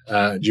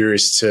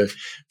Juris for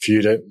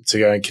you to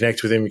go and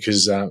connect with him,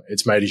 because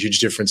it's made a huge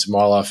difference in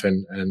my life,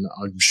 and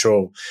I'm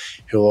sure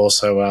he'll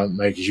also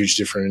make a huge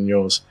difference in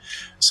yours.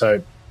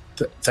 So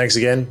thanks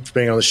again for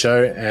being on the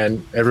show,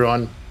 and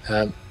everyone,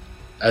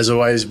 As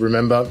always,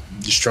 remember,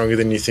 you're stronger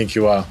than you think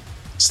you are.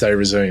 Stay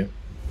resilient.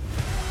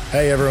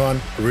 Hey everyone,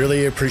 I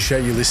really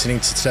appreciate you listening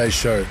to today's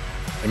show.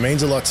 It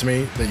means a lot to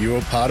me that you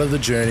are part of the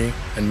journey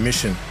and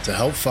mission to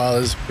help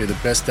fathers be the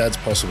best dads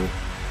possible.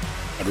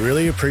 I'd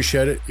really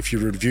appreciate it if you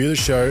review the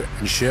show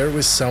and share it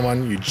with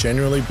someone you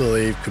genuinely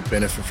believe could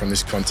benefit from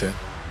this content.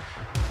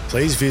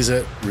 Please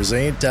visit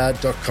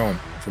resilientdad.com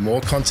for more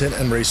content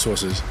and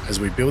resources as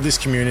we build this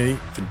community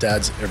for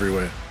dads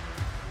everywhere.